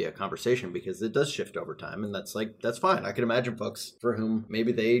having it be a conversation, because it does shift over time, and that's fine. I can imagine folks for whom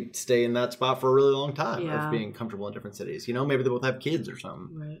maybe they stay in that spot for a really long time of being comfortable in different cities. You know, maybe they both have kids or something.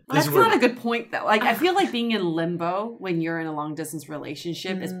 Right. That's not a good point, though. Like, I feel like being in limbo when you're in a long distance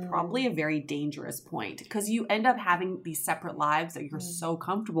relationship is probably a very dangerous point, because you end up having these separate lives that you're so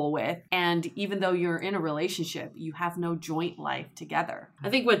comfortable with. And even though you're in a relationship, you have no joint life together. I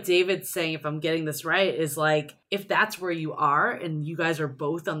think what David's saying, if I'm getting this right, is like, if that's where you are and you guys are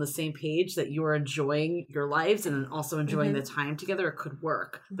both on the same page, that you are enjoying your lives and also enjoying the time together, it could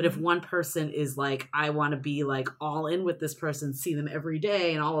work. But if one person is like, I want to be like all in with this person, see them every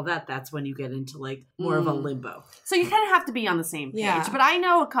day and all of that, that's when you get into like more of a limbo. So you kind of have to be on the same page. Yeah. But I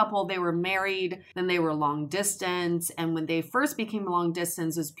know a couple, they were married, then they were long distance. And when they first became long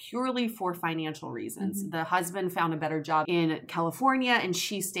distance, it was purely for financial reasons. The husband found a better job in California and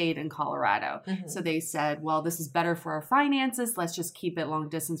she stayed in Colorado. So they said, well, this is better for our finances. Let's just keep it long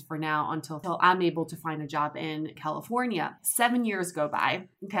distance for now until I'm able to find a job in California. 7 years go by.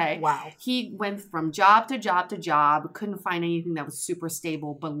 Okay. Wow. He went from job to job to job, couldn't find anything that was super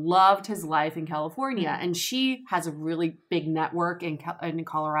stable, but loved his life in California. And she has a really big network in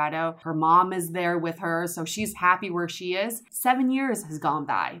Colorado. Her mom is there with her, so she's happy where she is. 7 years has gone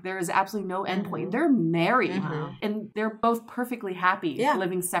by. There is absolutely no endpoint. They're married and they're both perfectly happy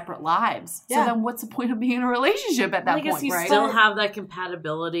living separate lives. So then what's the point point of being in a relationship at that I guess point, you right? still have that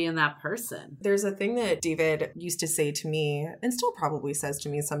compatibility in that person. There's a thing that David used to say to me, and still probably says to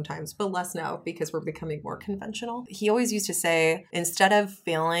me sometimes, but less now because we're becoming more conventional. He always used to say, instead of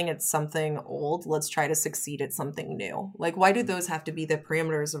failing at something old, let's try to succeed at something new. Like, why do those have to be the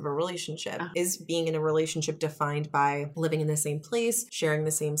parameters of a relationship? Is being in a relationship defined by living in the same place, sharing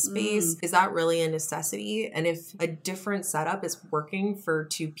the same space? Is that really a necessity? And if a different setup is working for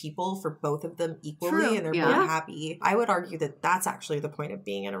two people, for both of them equally, and they're both happy, I would argue that that's actually the point of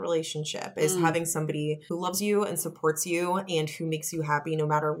being in a relationship, is having somebody who loves you and supports you and who makes you happy no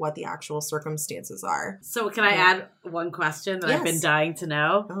matter what the actual circumstances are. So can I add one question that I've been dying to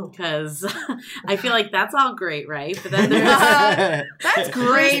know? Because I feel like that's all great, right? But then there's That's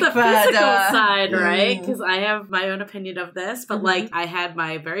great, the but, physical side, right? Because I have my own opinion of this, but like I had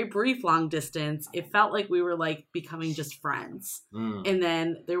my very brief long distance. It felt like we were like becoming just friends. And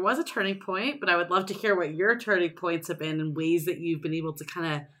then there was a turning point, but I would love to hear what your turning points have been and ways that you've been able to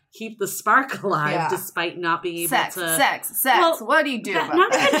kind of keep the spark alive despite not being able to... Sex. Well, What do you do about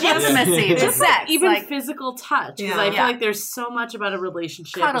not that? even Intimacy, just sex. Even like, physical touch. Because I feel like there's so much about a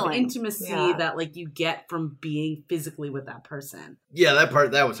relationship of Cuddling. intimacy that like you get from being physically with that person. Yeah,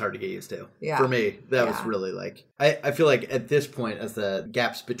 that was hard to get used to. Yeah. For me, that was really like, I feel like at this point, as the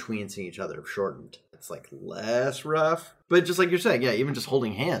gaps between seeing each other have shortened, it's like less rough. But just like you're saying, even just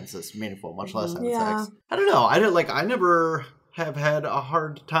holding hands is meaningful, much less having sex. I don't know. I never have had a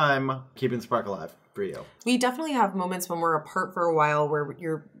hard time keeping the spark alive for you. We definitely have moments when we're apart for a while where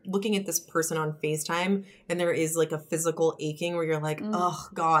you're looking at this person on FaceTime and there is like a physical aching where you're like, oh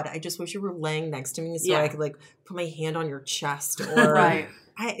God, I just wish you were laying next to me so I could like put my hand on your chest or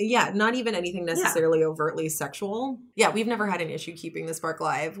not even anything necessarily overtly sexual. Yeah, we've never had an issue keeping the spark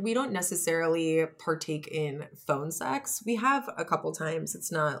alive. We don't necessarily partake in phone sex. We have a couple times.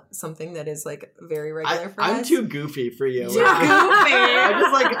 It's not something that is like very regular for us. I'm too goofy for you. Too goofy.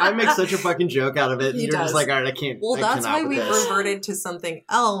 I make such a fucking joke out of it. And you're just like, all right, I can't. Well, that's why we've this. reverted to something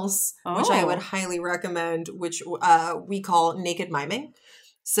else, which I would highly recommend, which we call naked miming.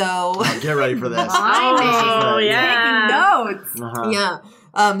 So get ready for this. Taking notes. Yeah.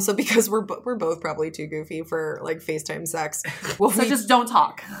 So because we're both probably too goofy for like FaceTime sex. So just don't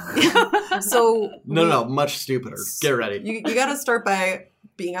talk. So no, much stupider. Get ready. You got to start by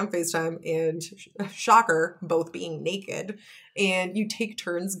being on FaceTime and shocker, both being naked. And you take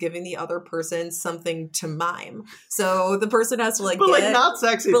turns giving the other person something to mime. So the person has to not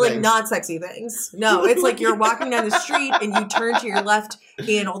sexy things. But like not sexy things. No, it's like you're walking down the street and you turn to your left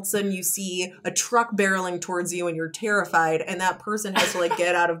and all of a sudden you see a truck barreling towards you and you're terrified and that person has to like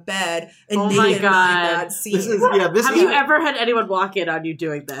get out of bed and naked mime that scene. Have you ever had anyone walk in on you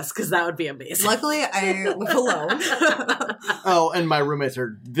doing this? Because that would be amazing. Luckily, I live alone. And my roommates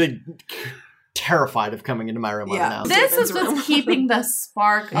are terrified of coming into my room unannounced. This is just keeping the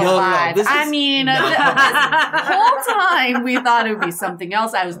spark alive. No, this whole time we thought it would be something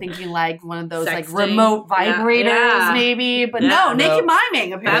else. I was thinking like one of those Sexting. like remote vibrators maybe, but naked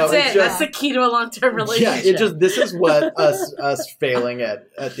miming apparently. That's it. That's the key to a long-term relationship. Yeah, this is what us failing at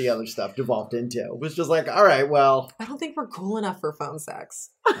the other stuff devolved into. It was just like, all right, well, I don't think we're cool enough for phone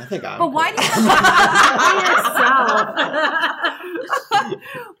sex. I think I'm. But why do you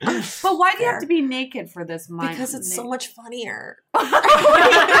But why do you have to be naked for this? Because it's so much funnier.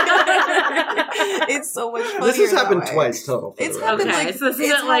 It's so much funnier. This has happened twice total. It's happened so this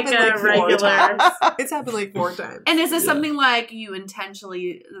isn't like a regular. It's happened like 4 times. And is this something like you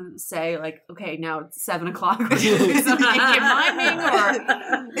intentionally say like, okay, now it's 7:00, we're gonna do some naked miming, or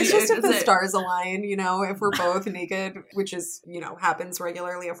it's just if the stars align, if we're both naked, which is, happens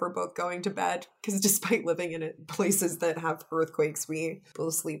regularly if we're both going to bed. Because despite living in places that have earthquakes, we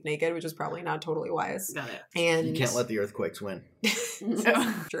both sleep naked, which is probably not totally wise. Got it. And you can't let the earthquakes win.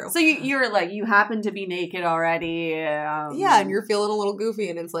 True. So you're like, you happen to be naked already. And you're feeling a little goofy,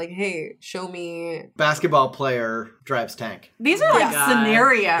 and it's like, hey, show me. Basketball player drives tank. These are like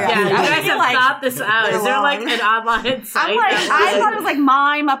scenarios. Yeah, you guys have thought this out. Is there like an online site? I thought it was like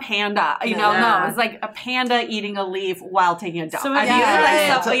mime a panda. No, it's like a panda eating a leaf while taking a dump. So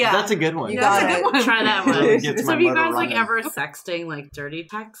that's a good one. That's a good one. Try that one. So have you guys like ever sexting like dirty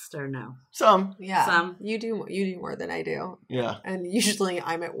text or no? Some. Yeah. Some. You do more than I do. Yeah. And usually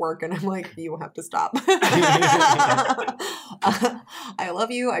I'm at work and I'm like, you have to stop. I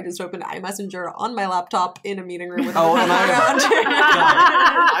love you. I just opened iMessenger on my laptop in a meeting room with I've around.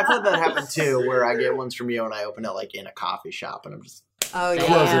 had that happen too, where I get ones from you and I open it like in a coffee shop and I'm just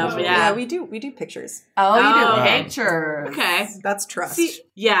yeah, we do pictures. Oh, you do pictures. Okay. That's trust.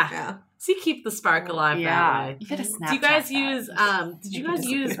 Yeah. So you keep the spark alive that way. You gotta Snapchat Do you guys that. use did you guys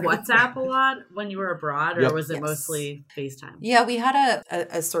use WhatsApp a lot when you were abroad, or Yep. was it Yes. mostly FaceTime? Yeah, we had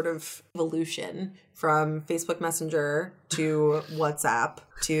a sort of evolution from Facebook Messenger to WhatsApp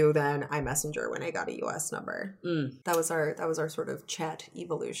to then iMessenger when I got a US number. That was our sort of chat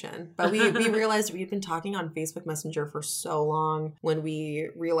evolution. But we realized we'd been talking on Facebook Messenger for so long when we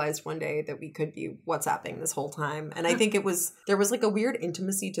realized one day that we could be WhatsApping this whole time. And I think there was like a weird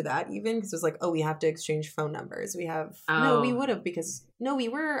intimacy to that even, because it was like, oh, we have to exchange phone numbers. No, we would have, because we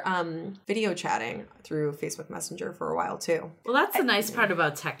were video chatting through Facebook Messenger for a while too. Well, that's the nice part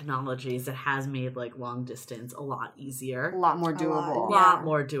about technology, is it has made like long distance a lot A easier. lot more doable. A lot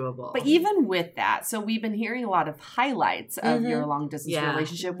more doable. But even with that, so we've been hearing a lot of highlights of your long distance Yeah.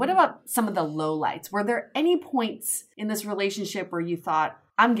 relationship. What about some of the lowlights? Were there any points in this relationship where you thought,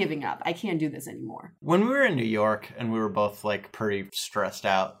 I'm giving up, I can't do this anymore? When we were in New York and we were both like pretty stressed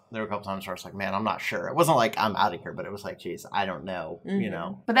out, there were a couple times where I was like, man, I'm not sure. It wasn't like I'm out of here, but it was like, geez, I don't know, you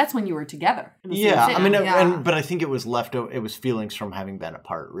know? But that's when you were together. in the same Yeah, city. I mean, Yeah. but I think it was it was feelings from having been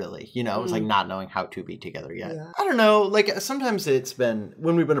apart, really. You know, it was like not knowing how to be together yet. Yeah. I don't know, like sometimes it's been,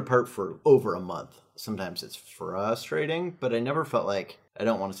 when we've been apart for over a month, sometimes it's frustrating, but I never felt like I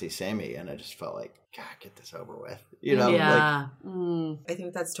don't want to see Sammy, and I just felt like, God, get this over with. You know, yeah. I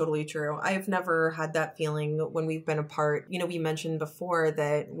think that's totally true. I've never had that feeling when we've been apart. You know, we mentioned before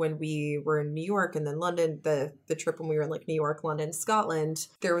that when we were in New York and then London, the trip when we were in like New York, London, Scotland,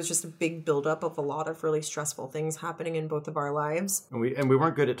 there was just a big buildup of a lot of really stressful things happening in both of our lives. and we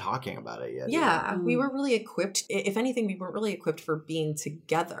weren't good at talking about it yet. Yeah, we weren't really equipped. If anything, we weren't really equipped for being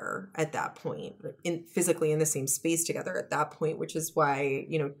together at that point, physically in the same space together at that point, which is why,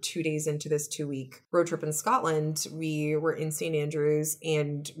 2 days into this 2-week road trip in Scotland, we were in St. Andrews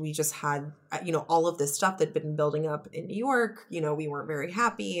and we just had, all of this stuff that had been building up in New York. We weren't very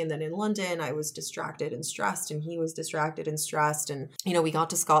happy. And then in London, I was distracted and stressed, and he was distracted and stressed. And, we got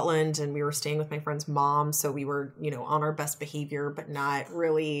to Scotland and we were staying with my friend's mom. So we were, on our best behavior, but not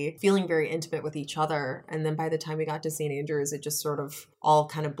really feeling very intimate with each other. And then by the time we got to St. Andrews, it just sort of all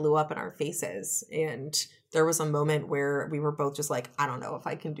kind of blew up in our faces. And there was a moment where we were both just like, I don't know if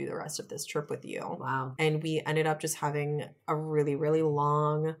I can do the rest of this trip with you. Wow. And we ended up just having a really, really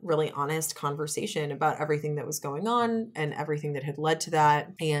long, really honest conversation about everything that was going on and everything that had led to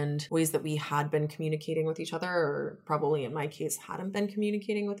that, and ways that we had been communicating with each other, or probably in my case hadn't been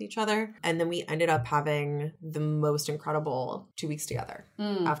communicating with each other. And then we ended up having the most incredible 2 weeks together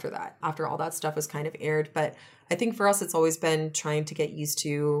after that, after all that stuff was kind of aired. But I think for us, it's always been trying to get used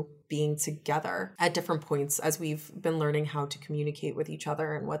to being together at different points as we've been learning how to communicate with each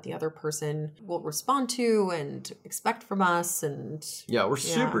other and what the other person will respond to and expect from us. And Yeah, we're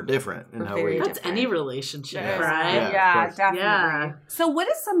super different in We're how very we... That's different. any relationship, Yeah. right? Yeah, of Yeah, course. definitely. Yeah. So what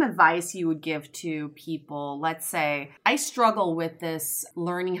is some advice you would give to people? Let's say I struggle with this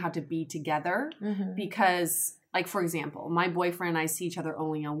learning how to be together because, like, for example, my boyfriend and I see each other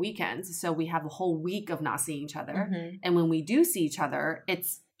only on weekends. So we have a whole week of not seeing each other. And when we do see each other,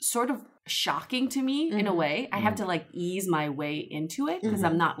 it's sort of shocking to me in a way. I have to like ease my way into it because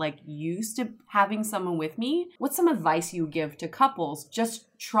I'm not like used to having someone with me. What's some advice you give to couples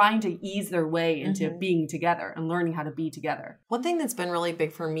just trying to ease their way into being together and learning how to be together? One thing that's been really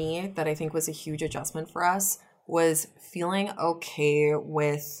big for me that I think was a huge adjustment for us was feeling okay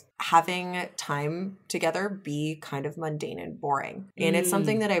with having time together be kind of mundane and boring. And it's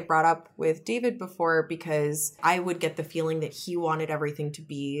something that I brought up with David before, because I would get the feeling that he wanted everything to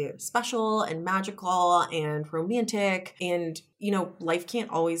be special and magical and romantic. And, life can't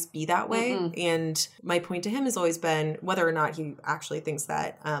always be that way. And my point to him has always been, whether or not he actually thinks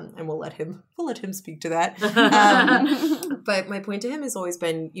that, and we'll let him speak to that. But my point to him has always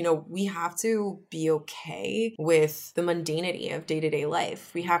been, we have to be okay with the mundanity of day-to-day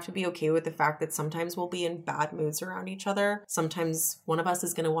life. We have to be okay with the fact that sometimes we'll be in bad moods around each other. Sometimes one of us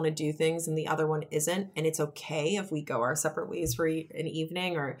is going to want to do things and the other one isn't. And it's okay if we go our separate ways for an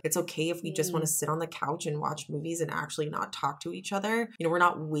evening, or it's okay if we just want to sit on the couch and watch movies and actually not talk to each other. We're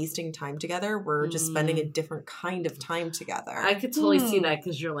not wasting time together. We're just spending a different kind of time together. I could totally see that,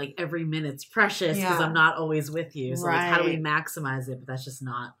 because you're like, every minute's precious because Yeah. I'm not always with you. So like, how do we Right. maximize it? But that's just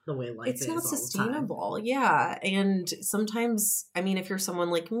not the way life is. It's not all the time. sustainable. Yeah. And sometimes, if you're someone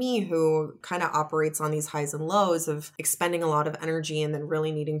like me who kind of operates on these highs and lows of expending a lot of energy and then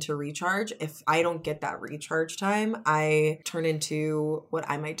really needing to recharge, if I don't get that recharge time, I turn into what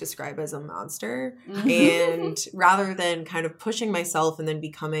I might describe as a monster. And rather than kind of pushing myself and then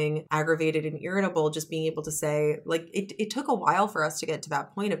becoming aggravated and irritable, just being able to say, like, it took a while for us to get to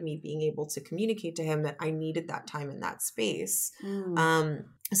that point of me being able to communicate to him that I needed that time in that space.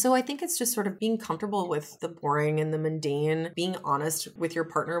 So I think it's just sort of being comfortable with the boring and the mundane, being honest with your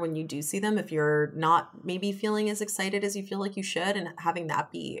partner when you do see them, if you're not maybe feeling as excited as you feel like you should, and having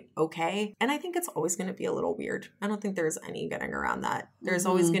that be okay. And I think it's always going to be a little weird. I don't think there's any getting around that. There's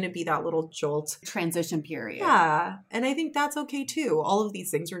always going to be that little jolt. Transition period. Yeah. And I think that's okay too. All of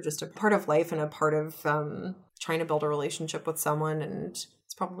these things are just a part of life and a part of trying to build a relationship with someone. And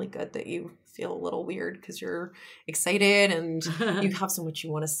it's probably good that you feel a little weird because you're excited and you have so much you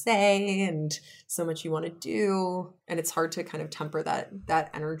want to say and so much you want to do. And it's hard to kind of temper that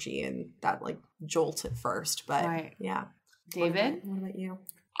energy and that like jolt at first. But yeah. David? What about you?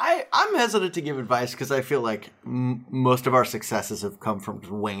 I'm hesitant to give advice because I feel like most of our successes have come from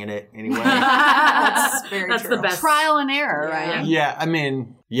just winging it anyway. That's very That's true. the best. Trial and error, right? Yeah, I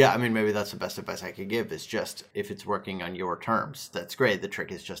mean, maybe that's the best advice I could give is just if it's working on your terms, that's great. The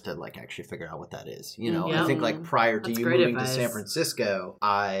trick is just to like actually figure out what that is. You know, I think like prior to That's you great moving advice. to San Francisco,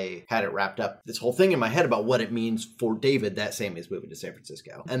 I had it wrapped up this whole thing in my head about what it means for David that Sammy's moving to San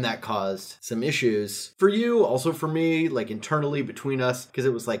Francisco. And that caused some issues for you, also for me, like internally between us, because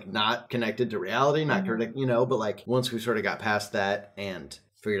it was like not connected to reality, not connected, you know, but like once we sort of got past that and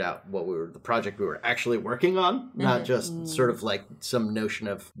figured out what the project we were actually working on, not just sort of like some notion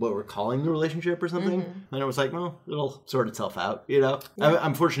of what we're calling the relationship or something. And it was like, well, it'll sort itself out, you know? Yeah.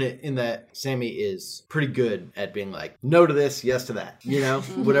 I'm fortunate in that Sammy is pretty good at being like, no to this, yes to that, you know?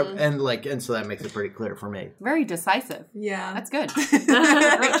 Whatever. And so that makes it pretty clear for me. Very decisive. Yeah. That's good.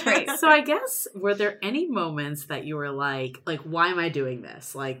 Great trait. So I guess, were there any moments that you were like, why am I doing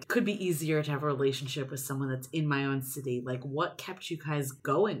this? Like, could be easier to have a relationship with someone that's in my own city. Like, what kept you guys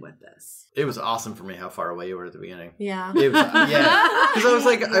going with this? It was awesome for me how far away you were at the beginning. Yeah. It was, because I was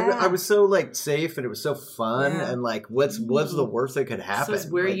like, I was so like safe and it was so fun and like, what's the worst that could happen? So it's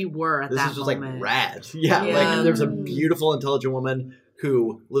where like, you were at that moment. This was like rad. Yeah, like there's a beautiful, intelligent woman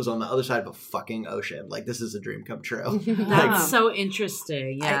who lives on the other side of a fucking ocean. Like, this is a dream come true. That's so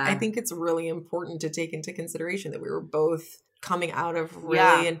interesting. Yeah. I think it's really important to take into consideration that we were both coming out of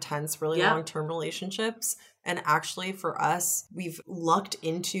really intense, really long-term relationships. And actually for us, we've lucked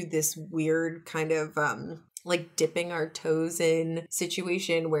into this weird kind of like dipping our toes in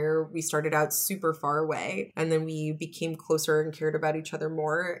situation where we started out super far away and then we became closer and cared about each other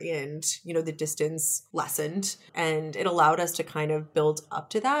more, and you know the distance lessened and it allowed us to kind of build up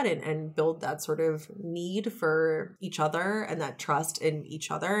to that and build that sort of need for each other and that trust in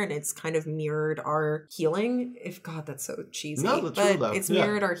each other, and it's kind of mirrored our healing. If God, that's so cheesy, no, that's but true, though. it's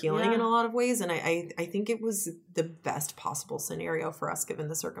mirrored our healing in a lot of ways, and I think it was the best possible scenario for us given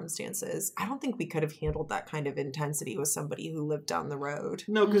the circumstances. I don't think we could have handled that kind of intensity with somebody who lived down the road.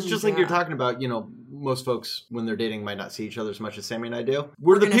 No, because just like you're talking about, you know, most folks when they're dating might not see each other as much as Sammy and I do.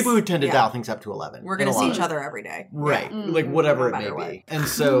 We're the people who tend to dial things up to 11. We're going to see each other every day. Right. Like whatever it may be. And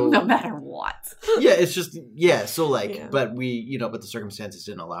so... no matter what. Yeah, it's just, so like, but we, you know, but the circumstances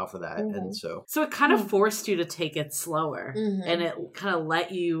didn't allow for that. And so... So it kind of forced you to take it slower and it kind of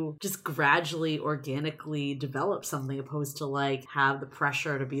let you just gradually, organically develop something opposed to like have the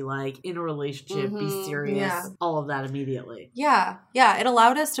pressure to be like in a relationship, be serious, all of that immediately. Yeah. It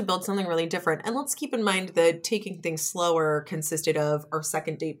allowed us to build something really different. And let's keep in mind that taking things slower consisted of our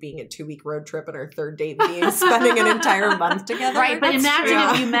second date being a 2-week road trip and our third date being spending an entire month together. Right, but imagine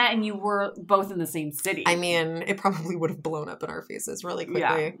if you met and you were both in the same city. I mean, it probably would have blown up in our faces really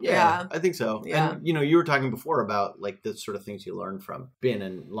quickly. Yeah, I think so. Yeah. And, you know, you were talking before about like the sort of things you learn from being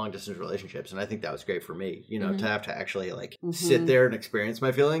in long distance relationships. And I think that was great for me, you know, to have to actually like sit there and experience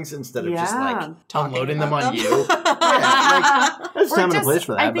my feelings instead of just like unloading them on you. There's time and a place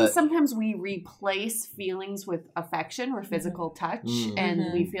for that. I think sometimes we replace feelings with affection or physical touch.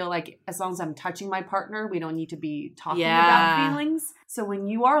 And we feel like as long as I'm touching my partner, we don't need to be talking about feelings. So when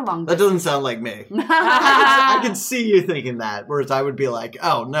you are long distance... That doesn't sound like me. I can see you thinking that, whereas I would be like,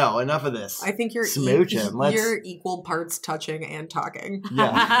 oh no, enough of this. I think you're you're equal parts touching and talking.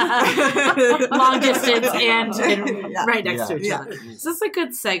 Yeah. Long distance and right next to each other. So that's a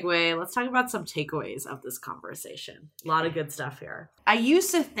good segue. Let's talk about some takeaways of this conversation. A lot of good stuff here. I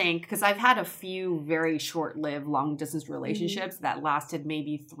used to think, because I've had a few very short-lived long-distance relationships that lasted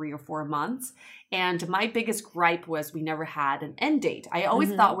maybe 3 or 4 months. And my biggest gripe was we never had an end date. I always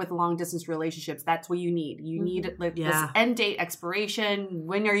thought with long-distance relationships, that's what you need. You need like this end date expiration.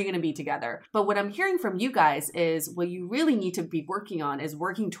 When are you going to be together? But what I'm hearing from you guys is what you really need to be working on is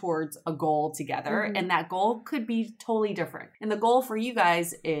working towards a goal together. And that goal could be totally different. And the goal for you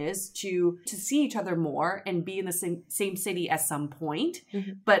guys is to see each other more and be in the same city at some point,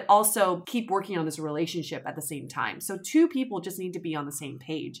 but also keep working on this relationship at the same time. So 2 people just need to be on the same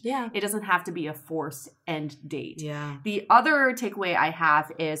page. Yeah. It doesn't have to be a forced end date. Yeah. The other takeaway I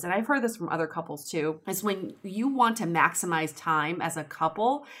have is, and I've heard this from other couples too, is when you want to maximize time as a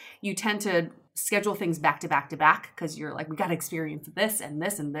couple, you tend to schedule things back to back to back because you're like, we got to experience this and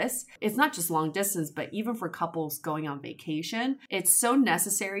this and this. It's not just long distance, but even for couples going on vacation, it's so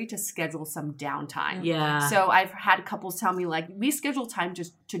necessary to schedule some downtime. Yeah. So I've had couples tell me like, we schedule time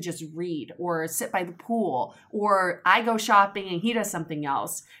just to just read or sit by the pool, or I go shopping and he does something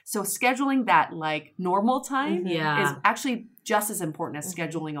else. So scheduling that like normal time is actually just as important as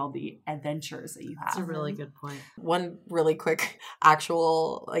scheduling all the adventures that you have. That's a really good point. One really quick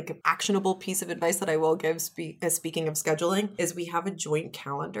actionable piece of advice that I will give speaking of scheduling is we have a joint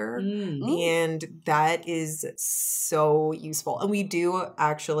calendar and that is so useful. And we do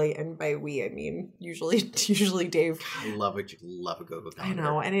actually, and by we I mean usually Dave. I love a Google Calendar. I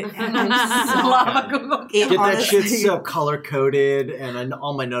know, and I love a Google Get that shit so color coded, and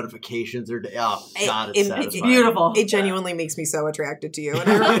all my notifications are. Oh God, it's satisfying. Beautiful. It genuinely makes me so attracted to you. And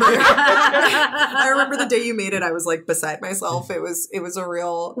I remember the day you made it, I was like beside myself. It was a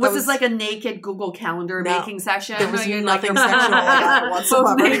real. Was this like a naked Google Calendar making session? There was nothing sexual about it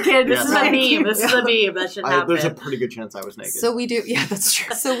whatsoever. Naked. This is a meme. This is a meme. That should happen. There's a pretty good chance I was naked. So we do. Yeah, that's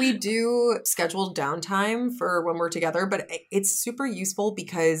true. So we do schedule downtime for when we're together, but it's super useful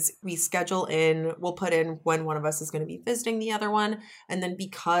because we schedule in. We'll put in when one of us is going to be visiting the other one, and then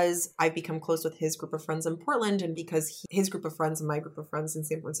because I've become close with his group of friends in Portland, and because his group of friends and my group of friends in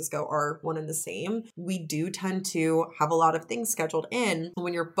San Francisco are one and the same, we do tend to have a lot of things scheduled in. And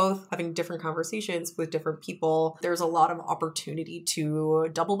when you're both having different conversations with different people, there's a lot of opportunity to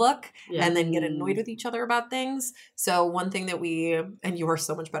double book and then get annoyed with each other about things. So one thing that and you are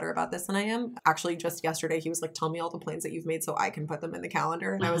so much better about this than I am. Actually, just yesterday, he was like, tell me all the plans that you've made so I can put them in the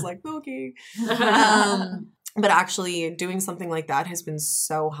calendar. And I was like, okay. But actually doing something like that has been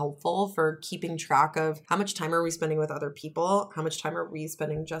so helpful for keeping track of how much time are we spending with other people? How much time are we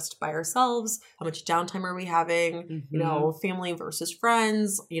spending just by ourselves? How much downtime are we having? You know, family versus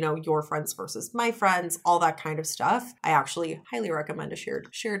friends, your friends versus my friends, all that kind of stuff. I actually highly recommend a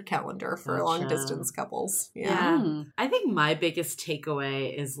shared calendar for long distance couples. Yeah. I think my biggest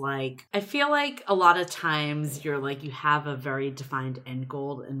takeaway is like, I feel like a lot of times you're like, you have a very defined end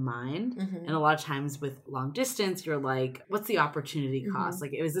goal in mind. And a lot of times with long distance, you're like, what's the opportunity cost?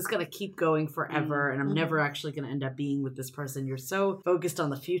 Like, is this going to keep going forever? And I'm never actually going to end up being with this person. You're so focused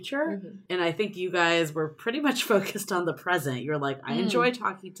on the future. And I think you guys were pretty much focused on the present. You're like, I enjoy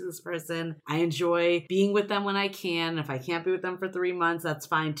talking to this person. I enjoy being with them when I can. If I can't be with them for 3 months, that's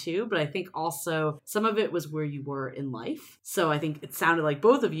fine too. But I think also some of it was where you were in life. So I think it sounded like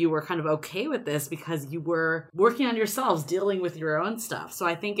both of you were kind of okay with this because you were working on yourselves, dealing with your own stuff. So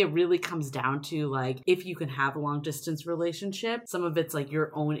I think it really comes down to like, if you can have a long distance relationship, some of it's like your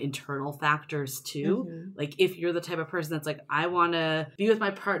own internal factors too. Like if you're the type of person that's like, I want to be with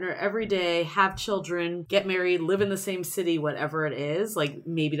my partner every day, have children, get married, live in the same city, whatever it is, like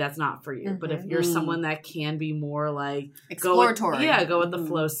maybe that's not for you. But if you're someone that can be more like exploratory, go with the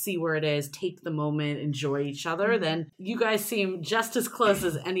flow, see where it is, take the moment, enjoy each other, then you guys seem just as close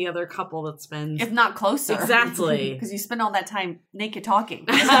as any other couple that spends, if not closer. Exactly. Because you spend all that time naked talking.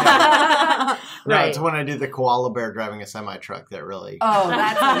 No, it's when I do the koala bear driving a semi-truck that really... Oh,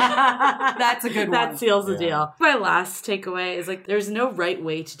 that's a good one. That seals the deal. My last takeaway is like, there's no right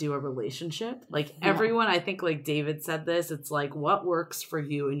way to do a relationship. Like everyone, I think like David said this, it's like what works for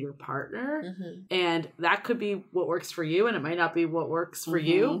you and your partner. And that could be what works for you and it might not be what works for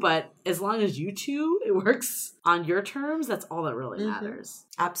you. But as long as you two, it works on your terms, that's all that really matters.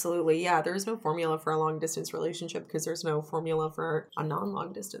 Absolutely. Yeah. There's no formula for a long distance relationship because there's no formula for a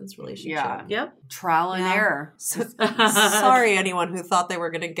non-long distance relationship. Yeah. Yep. Trial and error. Sorry, anyone who thought they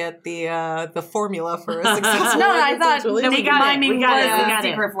were going to get the formula for a successful No, I thought we got it. We got it.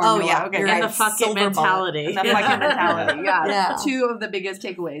 Secret formula. Oh, yeah. Okay. You're And right. the fuck it Silver mentality. And the fucking mentality. Yeah. Two of the biggest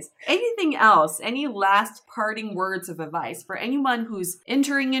takeaways. Anything else? Any last parting words of advice for anyone who's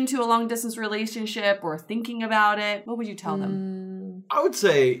entering into a long distance relationship or thinking about it? What would you tell them? I would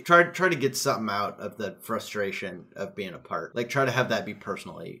say try to get something out of the frustration of being apart. Like try to have that be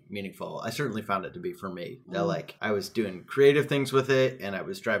personally meaningful. I certainly found it to be for me. That like I was doing creative things with it and I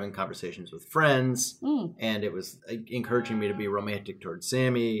was driving conversations with friends and it was encouraging me to be romantic towards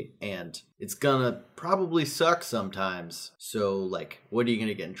Sammy, and it's gonna probably suck sometimes. So like, what are you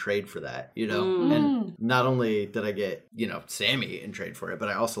gonna get in trade for that? You know? And not only did I get, Sammy in trade for it, but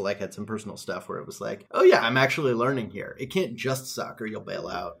I also like had some personal stuff where it was like, oh yeah, I'm actually learning here. It can't just suck. talk or you'll bail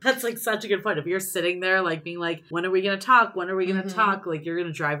out. That's like such a good point. If you're sitting there like being like, when are we going to talk? When are we going to talk? Like you're going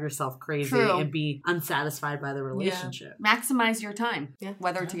to drive yourself crazy True. and be unsatisfied by the relationship. Maximize your time, Yeah.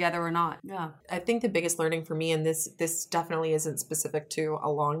 whether together or not. Yeah. I think the biggest learning for me, and this definitely isn't specific to a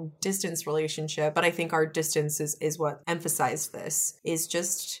long distance relationship, but I think our distance is what emphasized this, is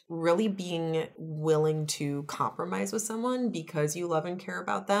just really being willing to compromise with someone because you love and care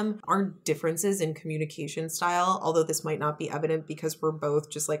about them. Our differences in communication style, although this might not be evident because we're both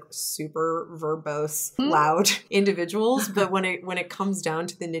just like super verbose, loud individuals, but when it comes down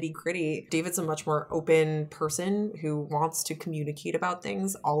to the nitty gritty, David's a much more open person who wants to communicate about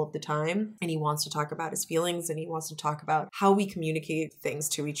things all of the time, and he wants to talk about his feelings, and he wants to talk about how we communicate things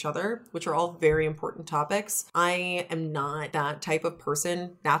to each other, which are all very important topics. I am not that type of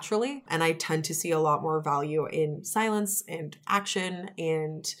person naturally, and I tend to see a lot more value in silence and action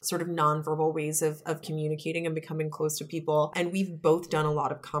and sort of nonverbal ways of communicating and becoming close to people. And we've both done a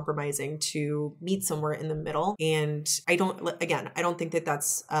lot of compromising to meet somewhere in the middle. And I don't think that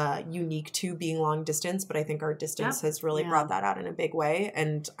that's unique to being long distance, but I think our distance has really brought that out in a big way.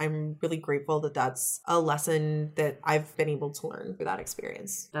 And I'm really grateful that that's a lesson that I've been able to learn through that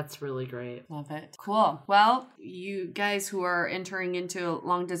experience. That's really great. Love it. Cool. Well, you guys who are entering into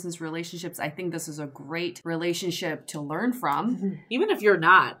long distance relationships, I think this is a great relationship to learn from. Even if you're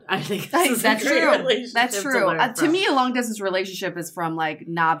not, I think That's true. That's true. To me, me, a long distance relationship is from like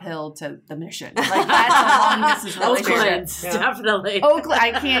Nob Hill to the Mission. Like that's a long distance relationship. Definitely. Oakland,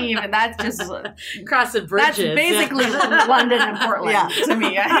 I can't even. That's just crossing bridges. That's basically London and Portland to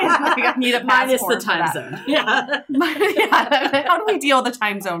me. I need a minus the passport time zone. Yeah. How do we deal with the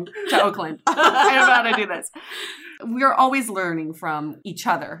time zone to Oakland? I don't know how to do this. We're always learning from each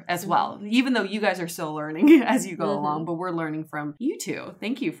other as well, even though you guys are still learning as you go along, but we're learning from you two.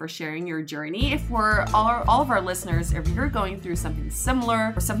 Thank you for sharing your journey. If we're all of our listeners, if you're going through something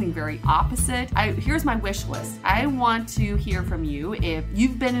similar or something very opposite, here's my wish list. I want to hear from you if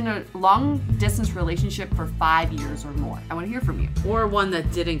you've been in a long distance relationship for 5 years or more. I want to hear from you. Or one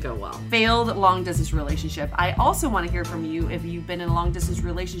that didn't go well. Failed long distance relationship. I also want to hear from you if you've been in a long distance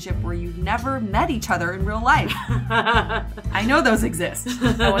relationship where you've never met each other in real life. I know those exist.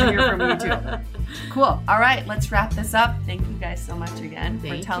 I want to hear from you too. Cool. All right, let's wrap this up. Thank you guys so much again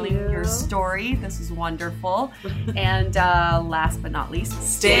for telling your story. This is wonderful. And last but not least,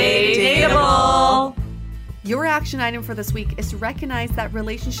 stay dateable. Your action item for this week is to recognize that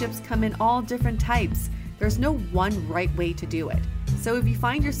relationships come in all different types. There's no one right way to do it. So if you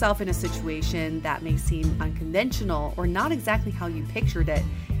find yourself in a situation that may seem unconventional or not exactly how you pictured it,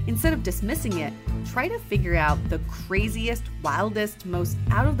 instead of dismissing it, try to figure out the craziest, wildest, most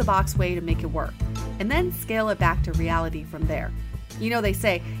out-of-the-box way to make it work, and then scale it back to reality from there. You know, they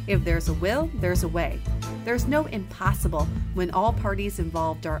say, if there's a will, there's a way. There's no impossible when all parties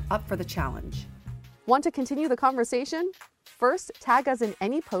involved are up for the challenge. Want to continue the conversation? First, tag us in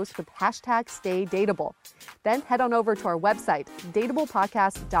any post with hashtag StayDateable. Then head on over to our website,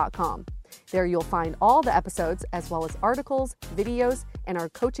 dateablepodcast.com. There you'll find all the episodes as well as articles, videos, and our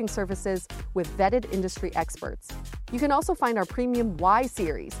coaching services with vetted industry experts. You can also find our premium Why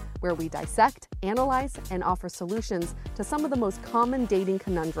series, where we dissect, analyze, and offer solutions to some of the most common dating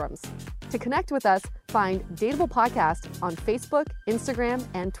conundrums. To connect with us, find Dateable Podcast on Facebook, Instagram,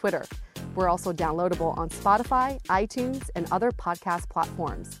 and Twitter. We're also downloadable on Spotify, iTunes, and other podcast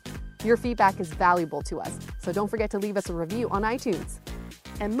platforms. Your feedback is valuable to us, so don't forget to leave us a review on iTunes.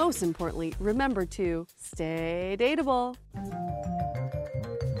 And most importantly, remember to stay dateable.